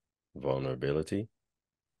requires vulnerability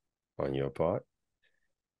on your part.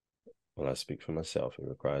 Well, I speak for myself. It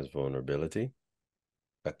requires vulnerability,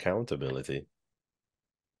 accountability,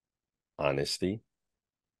 honesty,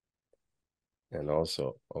 and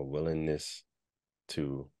also a willingness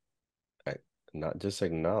to not just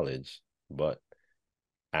acknowledge, but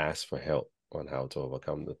ask for help on how to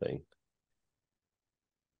overcome the thing.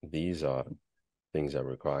 These are things that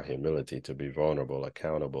require humility, to be vulnerable,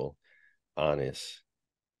 accountable, honest,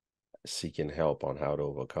 seeking help on how to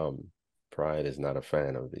overcome. Pride is not a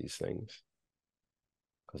fan of these things,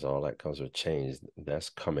 because all that comes with change. That's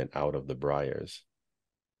coming out of the briars.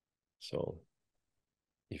 So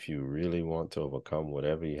if you really want to overcome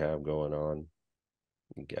whatever you have going on,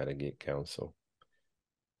 you got to get counsel.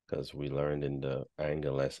 Because we learned in the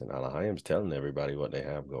anger lesson, Alahayim's telling everybody what they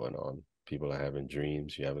have going on. People are having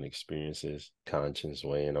dreams, you're having experiences, conscience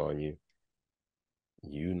weighing on you.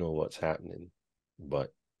 You know what's happening,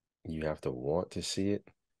 but you have to want to see it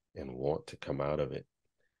and want to come out of it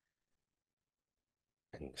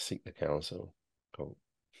and seek the counsel.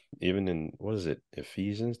 Even in, what is it,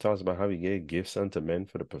 Ephesians talks about how he gave gifts unto men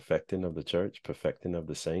for the perfecting of the church, perfecting of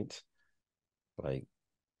the saints. Like,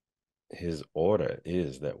 his order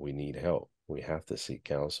is that we need help. We have to seek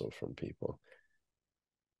counsel from people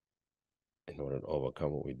in order to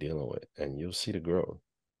overcome what we're dealing with. And you'll see the growth.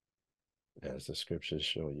 As the scriptures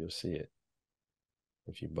show, you'll see it.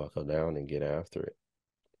 If you buckle down and get after it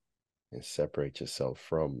and separate yourself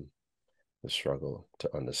from the struggle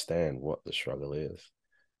to understand what the struggle is.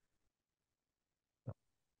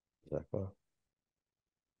 Exactly.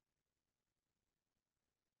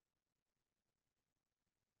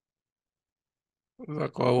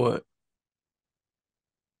 Like what?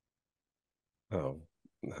 Oh,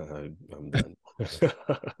 I'm done.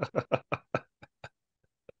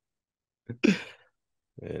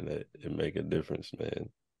 Man, it make a difference, man.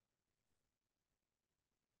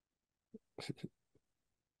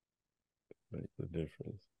 Make the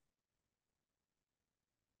difference.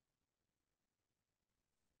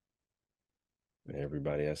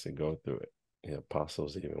 Everybody has to go through it. The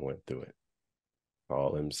apostles even went through it.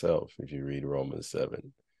 Paul himself, if you read Romans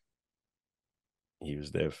 7, he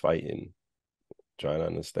was there fighting, trying to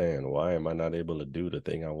understand, why am I not able to do the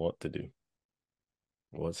thing I want to do?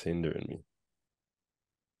 What's hindering me?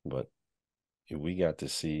 But we got to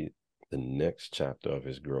see the next chapter of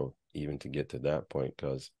his growth, even to get to that point,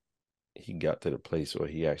 because he got to the place where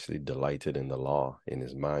he actually delighted in the law in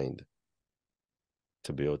his mind,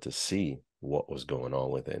 to be able to see what was going on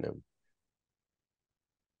within him.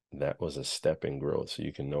 That was a step in growth. So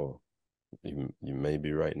you can know, you may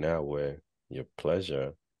be right now where your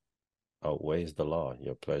pleasure outweighs the law,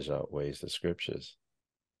 your pleasure outweighs the scriptures.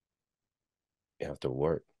 You have to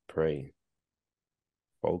work, pray,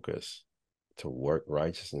 focus, to work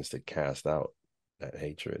righteousness, to cast out that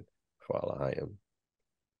hatred for Elohim,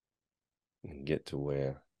 and get to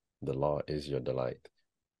where the law is your delight.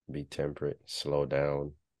 Be temperate, slow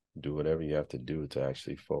down, do whatever you have to do to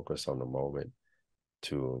actually focus on the moment,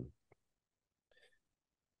 to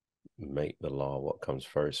make the law what comes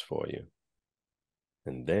first for you.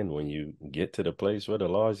 And then when you get to the place where the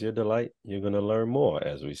law is your delight, you're going to learn more,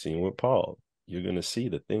 as we've seen with Paul. You're going to see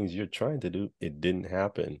the things you're trying to do, it didn't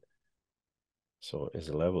happen. So it's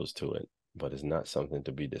levels to it, but it's not something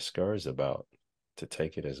to be discouraged about, to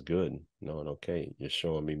take it as good, knowing, okay, you're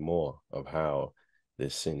showing me more of how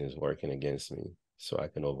this sin is working against me, so I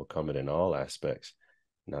can overcome it in all aspects,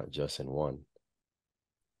 not just in one.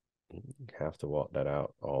 You have to walk that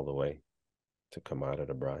out all the way to come out of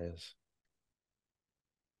the briars.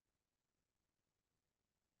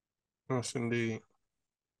 Yes, indeed.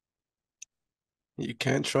 You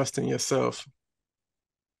can't trust in yourself.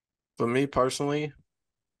 For me personally,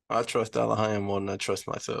 I trust Elohim more than I trust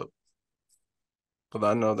myself. Because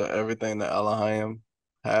I know that everything that Elohim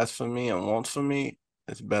has for me and wants for me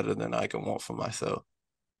is better than I can want for myself.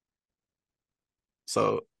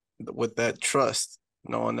 So with that trust,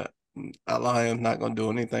 knowing that Elohim's not going to do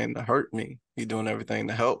anything to hurt me, he's doing everything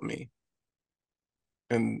to help me.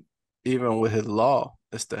 And even with his law,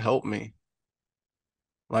 it's to help me.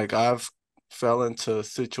 Like, I've fell into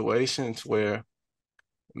situations where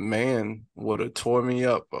man would have tore me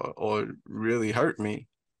up or really hurt me,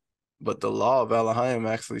 but the law of Elohim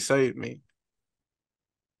actually saved me.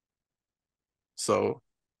 So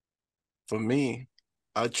for me,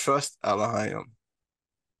 I trust Elohim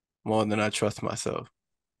more than I trust myself.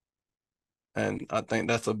 And I think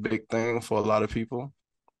that's a big thing for a lot of people,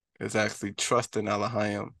 is actually trusting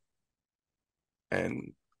Elohim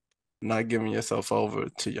and not giving yourself over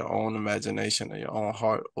to your own imagination or your own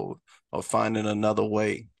heart, or finding another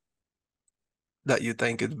way that you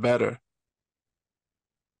think is better.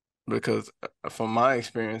 Because from my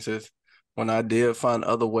experiences, when I did find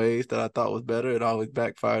other ways that I thought was better, it always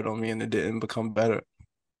backfired on me and it didn't become better.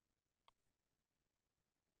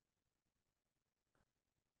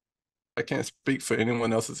 I can't speak for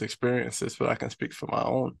anyone else's experiences, but I can speak for my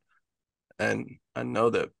own. And I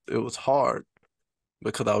know that it was hard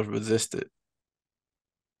because I was resisted.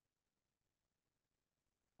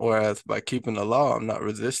 Whereas by keeping the law, I'm not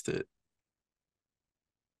resisted.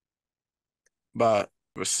 By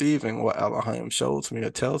receiving what Elohim shows me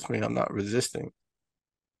or tells me, I'm not resisting.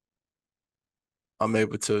 I'm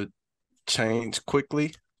able to change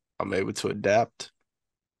quickly. I'm able to adapt.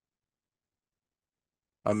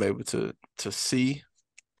 I'm able to see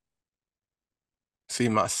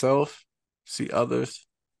myself, see others,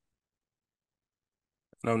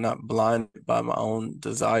 and I'm not blinded by my own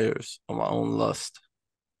desires or my own lust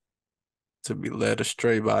to be led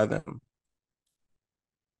astray by them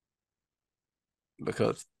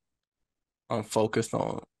because I'm focused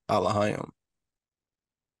on Elohim.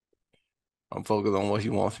 I'm focused on what he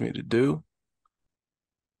wants me to do.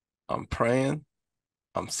 I'm praying.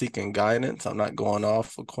 I'm seeking guidance. I'm not going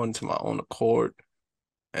off according to my own accord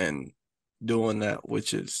and doing that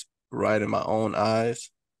which is right in my own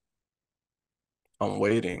eyes. I'm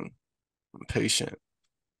waiting. I'm patient.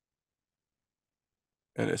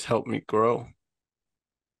 And it's helped me grow.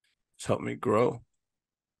 It's helped me grow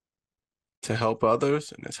to help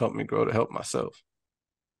others, and it's helped me grow to help myself.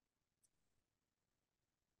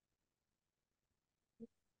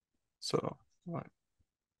 So, like,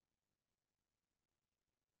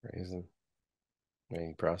 Praise him. May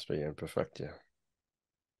he prosper you and perfect you.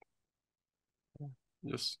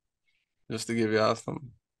 just just to give y'all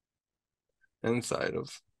some insight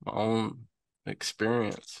of my own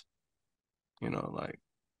experience, like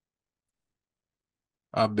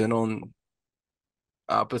I've been on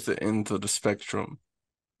opposite ends of the spectrum,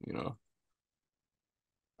 you know.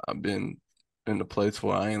 I've been in a place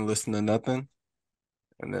where I ain't listening to nothing,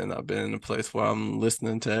 and then I've been in a place where I'm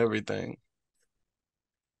listening to everything.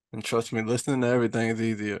 And trust me, listening to everything is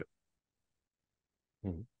easier.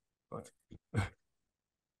 Mm-hmm.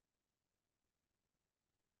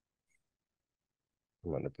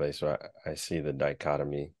 I'm in a place where I see the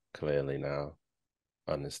dichotomy clearly now,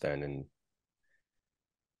 understanding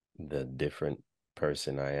the different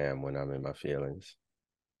person I am when I'm in my feelings,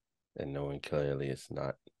 and knowing clearly it's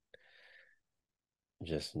not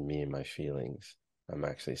just me and my feelings. I'm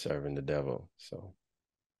actually serving the devil. So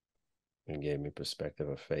it gave me perspective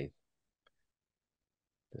of faith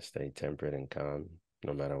to stay temperate and calm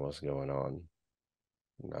no matter what's going on.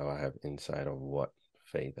 Now I have insight of what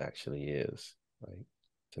faith actually is. Like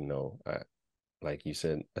to know, like you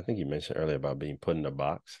said, I think you mentioned earlier about being put in a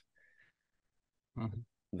box. Mhm.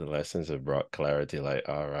 The lessons have brought clarity. Like,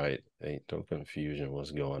 all right, ain't no confusion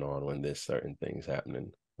what's going on when this certain thing's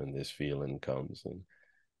happening, when this feeling comes, and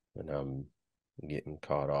when I'm getting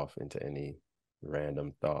caught off into any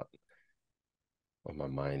random thought or my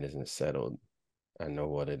mind isn't settled. I know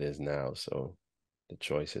what it is now, so the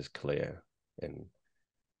choice is clear, and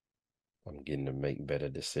I'm getting to make better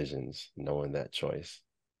decisions knowing that choice.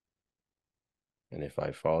 And if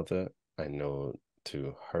I falter, I know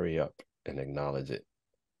to hurry up and acknowledge it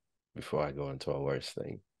before I go into a worse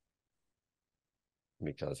thing.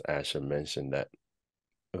 Because Asher mentioned that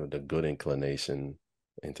the good inclination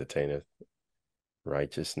entertaineth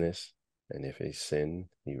righteousness, and if a sin,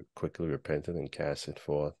 he quickly repented and casteth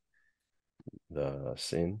forth the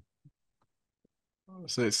sin.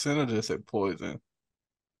 Say senator said poison.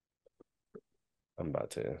 I'm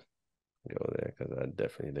about to go there because I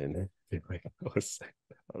definitely didn't feel like I was.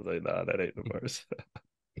 I was like, nah, that ain't the verse.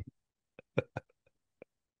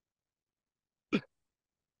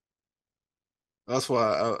 That's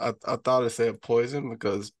why I thought it said poison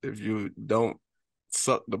because if you don't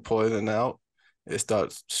suck the poison out, it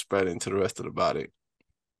starts spreading to the rest of the body.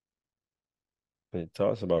 It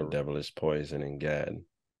talks about devilish poison in Gad.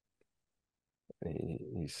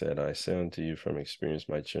 He said, I say unto you from experience,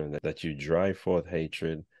 my children, that you drive forth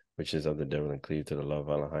hatred, which is of the devil, and cleave to the love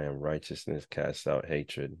of Elohim. Righteousness cast out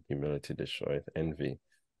hatred, humility destroyeth envy.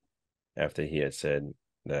 After he had said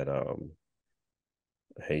that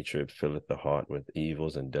hatred filleth the heart with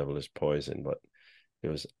evils and devilish poison, but it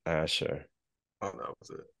was Asher. Oh, that was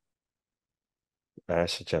it.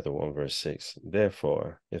 Acts chapter 1, verse 6.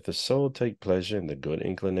 Therefore, if the soul take pleasure in the good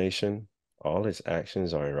inclination, all its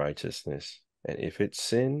actions are in righteousness. And if it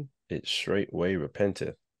sin, it straightway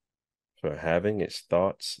repenteth. For having its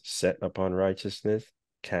thoughts set upon righteousness,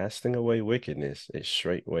 casting away wickedness, it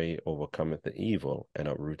straightway overcometh the evil and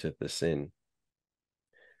uprooteth the sin.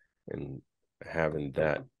 And having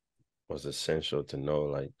that was essential to know,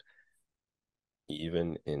 like,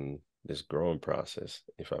 even in this growing process,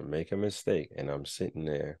 if I make a mistake and I'm sitting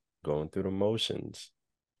there going through the motions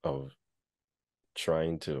of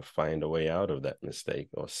trying to find a way out of that mistake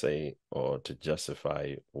or say or to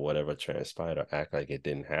justify whatever transpired or act like it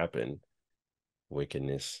didn't happen,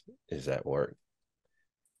 wickedness is at work.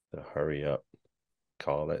 So hurry up,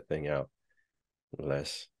 call that thing out,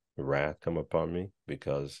 lest wrath come upon me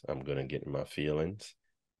because I'm going to get in my feelings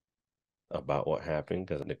about what happened,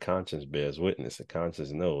 because the conscience bears witness. The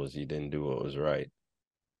conscience knows you didn't do what was right.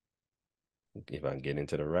 If I get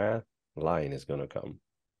into the wrath, lying is going to come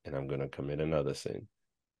and I'm going to commit another sin.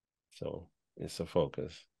 So it's a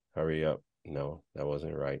focus. Hurry up. No, that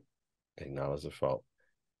wasn't right. Acknowledge the fault,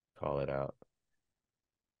 call it out,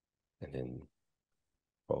 and then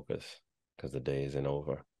focus, because the day isn't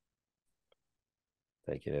over.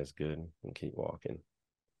 Take it as good and keep walking.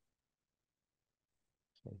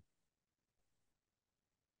 So,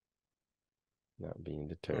 not being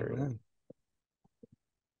deterred. Amen.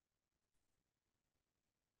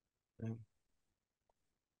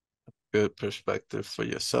 Good perspective for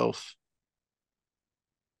yourself.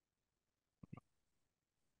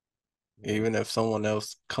 Even if someone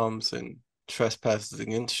else comes and trespasses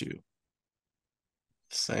against you,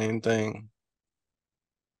 same thing.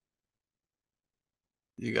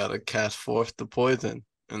 You got to cast forth the poison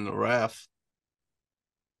and the wrath.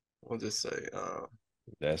 We'll just say,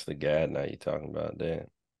 That's the God now you're talking about there.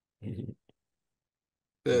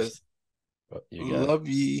 this You got it. love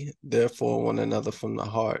ye therefore one another from the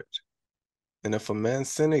heart. And if a man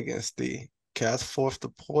sin against thee, cast forth the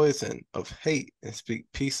poison of hate and speak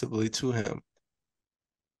peaceably to him.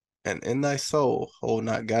 And in thy soul hold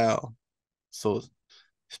not guile. So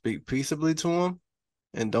speak peaceably to him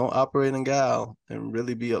and don't operate in guile and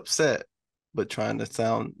really be upset, but trying to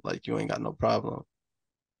sound like you ain't got no problem.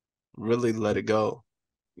 Really let it go.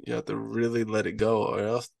 You have to really let it go, or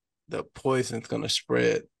else the poison's gonna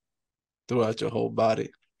spread throughout your whole body.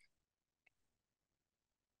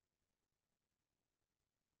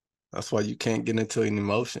 That's why you can't get into an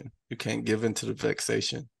emotion. You can't give into the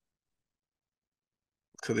vexation.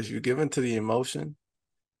 Because if you give into the emotion,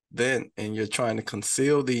 then and you're trying to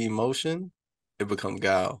conceal the emotion, it becomes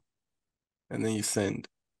guile. And then you sinned.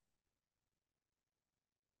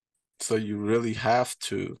 So you really have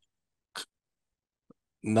to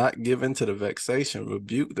not give into the vexation,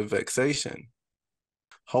 rebuke the vexation,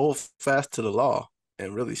 hold fast to the law,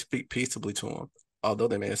 and really speak peaceably to them, although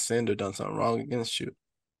they may have sinned or done something wrong against you.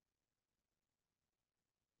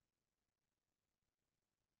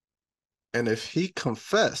 And if he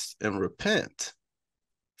confess and repent,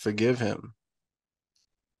 forgive him.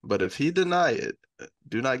 But if he deny it,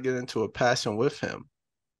 do not get into a passion with him,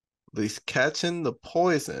 lest catching the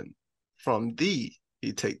poison from thee,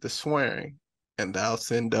 he take the swearing, and thou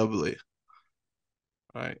sin doubly.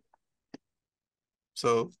 All right.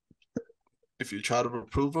 So if you try to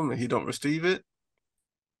reprove him and he don't receive it,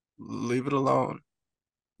 leave it alone.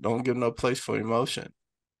 Don't give no place for emotion.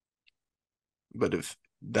 But if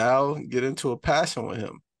thou get into a passion with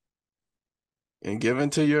him and give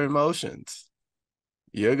into your emotions,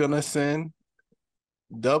 you're gonna sin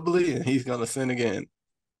doubly and he's gonna sin again.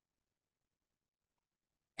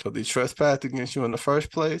 Because he trespassed against you in the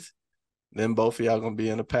first place, then both of y'all gonna be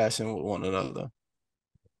in a passion with one another.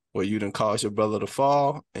 Where you done cause your brother to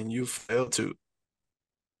fall and you fail too.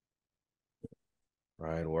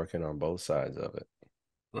 Right, working on both sides of it.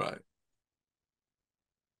 Right.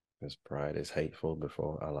 Because pride is hateful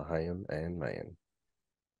before Elohim and man.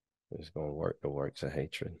 It's going to work the works of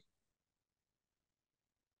hatred.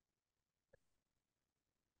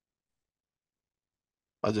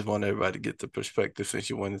 I just want everybody to get the perspective, since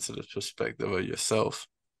you went into the perspective of yourself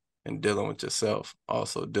and dealing with yourself,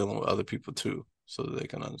 also dealing with other people too, so that they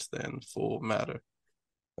can understand the full matter.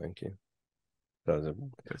 Thank you. Because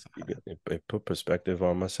it put perspective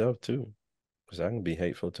on myself too. Because I can be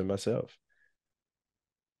hateful to myself.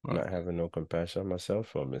 Right. Not having no compassion on myself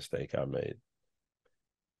for a mistake I made.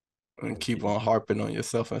 And keep on harping on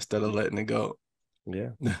yourself instead of letting it go. Yeah.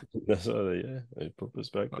 That's what it put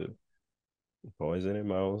perspective. Poison in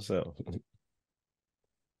my own self.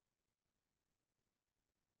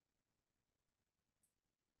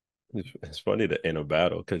 It's funny that in a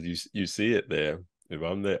battle, because you see it there. If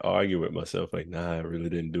I'm there arguing with myself, like, nah, I really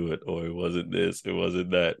didn't do it, or it wasn't this, it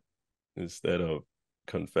wasn't that, instead of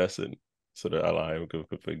confessing so that Allah could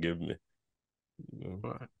forgive me, you know?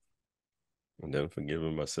 Right. And then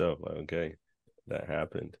forgiving myself, like, okay, that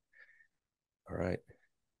happened. All right,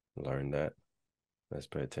 learn that. Let's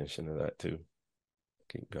pay attention to that too.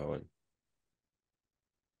 Keep going.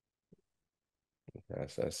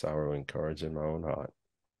 That's sorrow encouraging my own heart.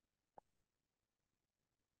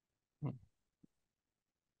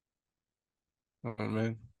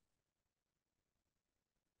 Amen.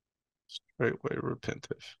 Great way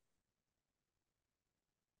repentance.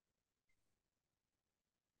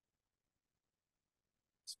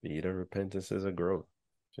 Speed of repentance is a growth.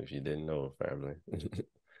 If you didn't know, family.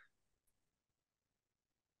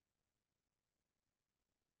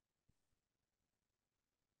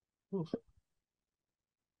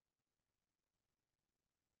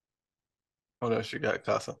 What else you got,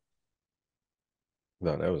 Casa?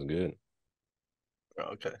 No, that was good.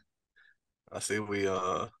 Okay. I see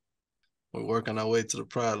we're working our way to the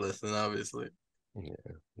pride lesson, obviously.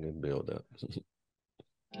 Yeah, good build up.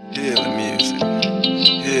 Hear the music.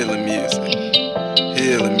 Hear the music.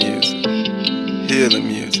 Hear the music. Hear the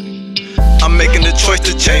music. I'm making the choice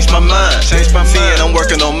to change my mind. Seeing I'm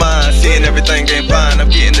working on mine. Seeing everything ain't fine. I'm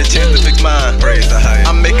getting the chance to fix mine. Praise the high.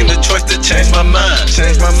 I'm making the choice to change my mind.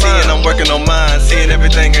 Seeing I'm working on mine. Seeing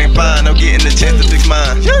everything ain't fine. I'm getting the chance to fix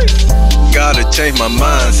mine. Gotta change my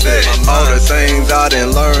mindset. All the things I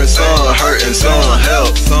done learned, some hurt and some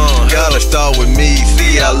help. Gotta start with me,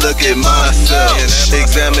 see I look at myself.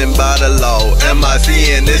 Examined by the law, am I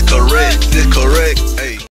seeing this correct? This correct?